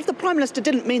 And if the Prime Minister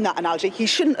didn't mean that analogy, he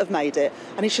shouldn't have made it,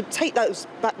 and he should take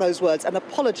back those words and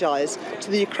apologise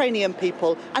to the Ukrainian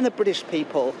people and the British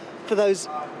people for those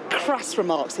crass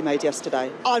remarks he made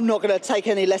yesterday. I'm not going to take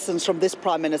any lessons from this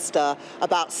Prime Minister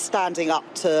about standing up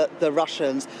to the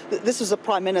Russians. This was a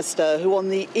Prime Minister who, on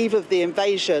the eve of the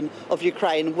invasion of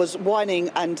Ukraine, was whining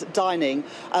and dining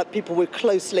people with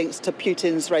close links to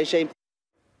Putin's regime.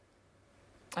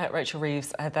 Rachel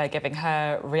Reeves there giving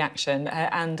her reaction,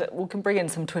 and we can bring in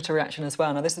some Twitter reaction as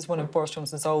well. Now, this is one of Boris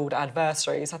Johnson's old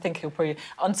adversaries. I think he'll be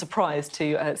unsurprised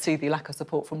to see the lack of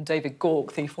support from David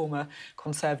Gauke, the former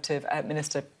Conservative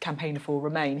Minister campaigner for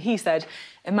Remain. He said,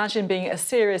 "Imagine being a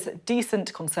serious,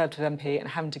 decent Conservative MP and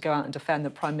having to go out and defend the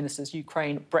Prime Minister's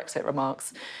Ukraine Brexit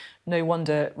remarks. No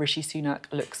wonder Rishi Sunak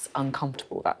looks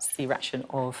uncomfortable." That's the reaction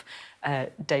of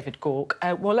David Gauke.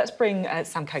 Well, let's bring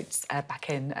Sam Coates back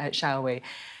in, shall we?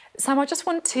 Sam, I just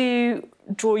want to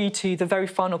draw you to the very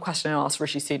final question I asked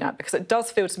Rishi Sunak, because it does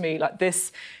feel to me like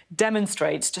this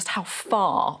demonstrates just how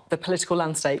far the political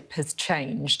landscape has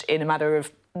changed in a matter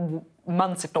of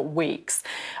months, if not weeks.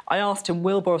 I asked him,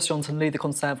 will Boris Johnson lead the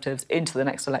Conservatives into the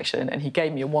next election? And he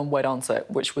gave me a one-word answer,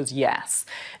 which was yes.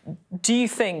 Do you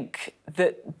think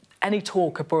that any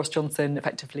talk of Boris Johnson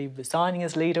effectively resigning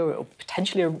as leader, or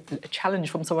potentially a challenge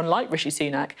from someone like Rishi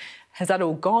Sunak, has that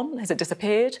all gone? Has it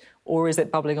disappeared? Or is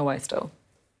it bubbling away still?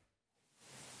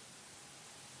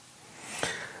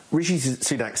 Rishi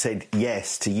Sunak said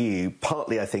yes to you,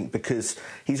 partly, I think, because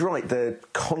he's right. The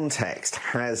context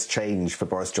has changed for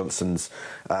Boris Johnson's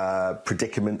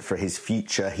predicament, for his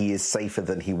future. He is safer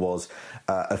than he was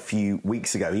a few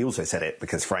weeks ago. He also said it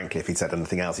because, frankly, if he'd said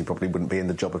anything else, he probably wouldn't be in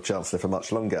the job of Chancellor for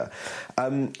much longer.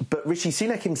 But Rishi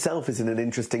Sunak himself is in an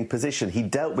interesting position. He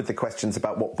dealt with the questions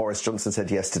about what Boris Johnson said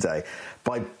yesterday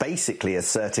by basically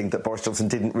asserting that Boris Johnson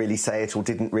didn't really say it or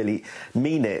didn't really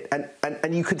mean it.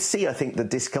 And you could see, I think, the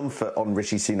discomfort on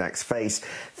Rishi Sunak's face.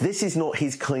 This is not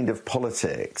his kind of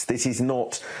politics. This is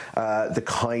not the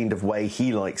kind of way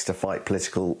he likes to fight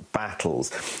political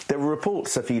battles. There were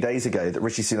reports a few days ago that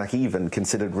Rishi Sunak even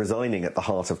considered resigning at the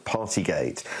heart of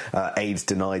Partygate. Aides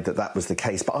denied that that was the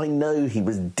case, but I know he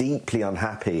was deeply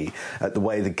unhappy at the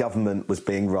way the government was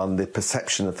being run, the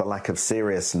perception of the lack of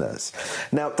seriousness.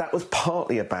 Now, that was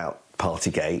partly about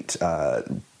Partygate,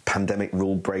 pandemic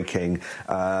rule breaking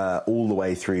all the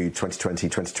way through 2020,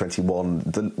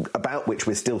 2021, about which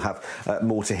we still have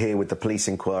more to hear with the police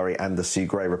inquiry and the Sue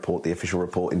Gray report, the official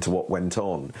report into what went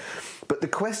on. But the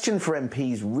question for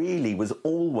MPs really was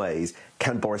always,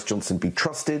 can Boris Johnson be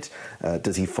trusted?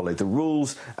 Does he follow the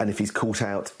rules? And if he's caught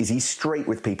out, is he straight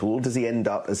with people, or does he end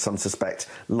up, as some suspect,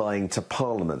 lying to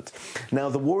Parliament? Now,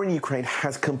 the war in Ukraine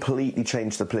has completely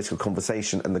changed the political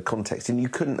conversation and the context, and you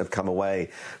couldn't have come away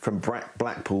from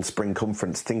Blackpool Spring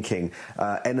Conference thinking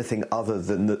anything other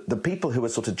than the people who were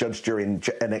sort of judged during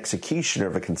an executioner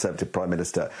of a Conservative Prime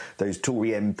Minister, those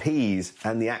Tory MPs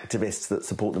and the activists that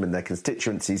support them in their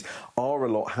constituencies, are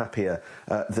a lot happier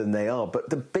than they are.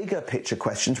 But the bigger picture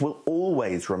questions will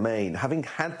always remain. Having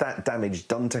had that damage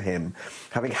done to him,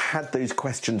 having had those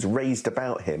questions raised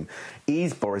about him,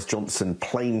 is Boris Johnson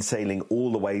plain sailing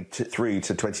all the way through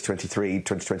to 2023,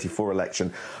 2024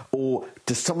 election, or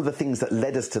do some of the things that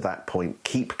led us to that point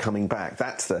keep coming back?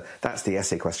 That's the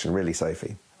essay question, really,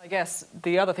 Sophie. I guess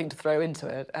the other thing to throw into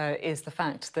it is the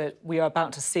fact that we are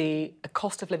about to see a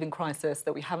cost of living crisis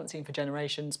that we haven't seen for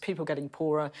generations, people getting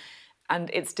poorer, and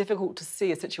it's difficult to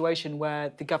see a situation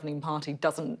where the governing party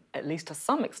doesn't, at least to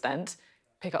some extent,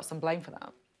 pick up some blame for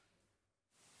that.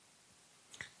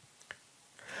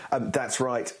 That's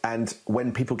right. And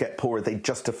when people get poorer, they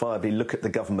justifiably look at the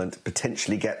government,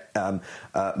 potentially get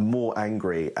more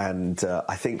angry. And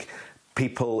I think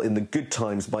people in the good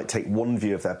times might take one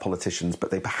view of their politicians,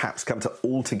 but they perhaps come to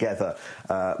altogether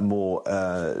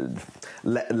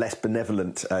less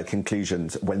benevolent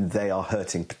conclusions when they are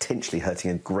potentially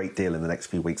hurting a great deal in the next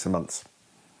few weeks and months.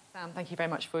 Sam, thank you very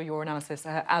much for your analysis,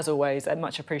 as always, and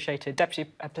much appreciated.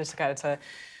 Deputy Political Editor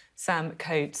Sam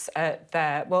Coates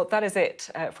there. Well, that is it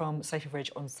from Sophy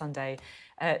Ridge on Sunday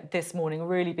this morning. A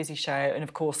really busy show, and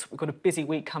of course we've got a busy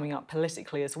week coming up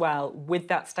politically as well, with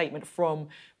that statement from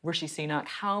Rishi Sunak.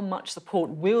 How much support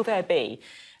will there be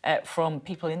from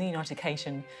people in the United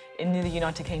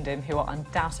Kingdom who are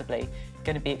undoubtedly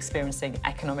going to be experiencing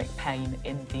economic pain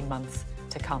in the months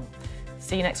to come?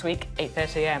 See you next week,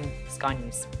 8:30 a.m, Sky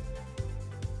News.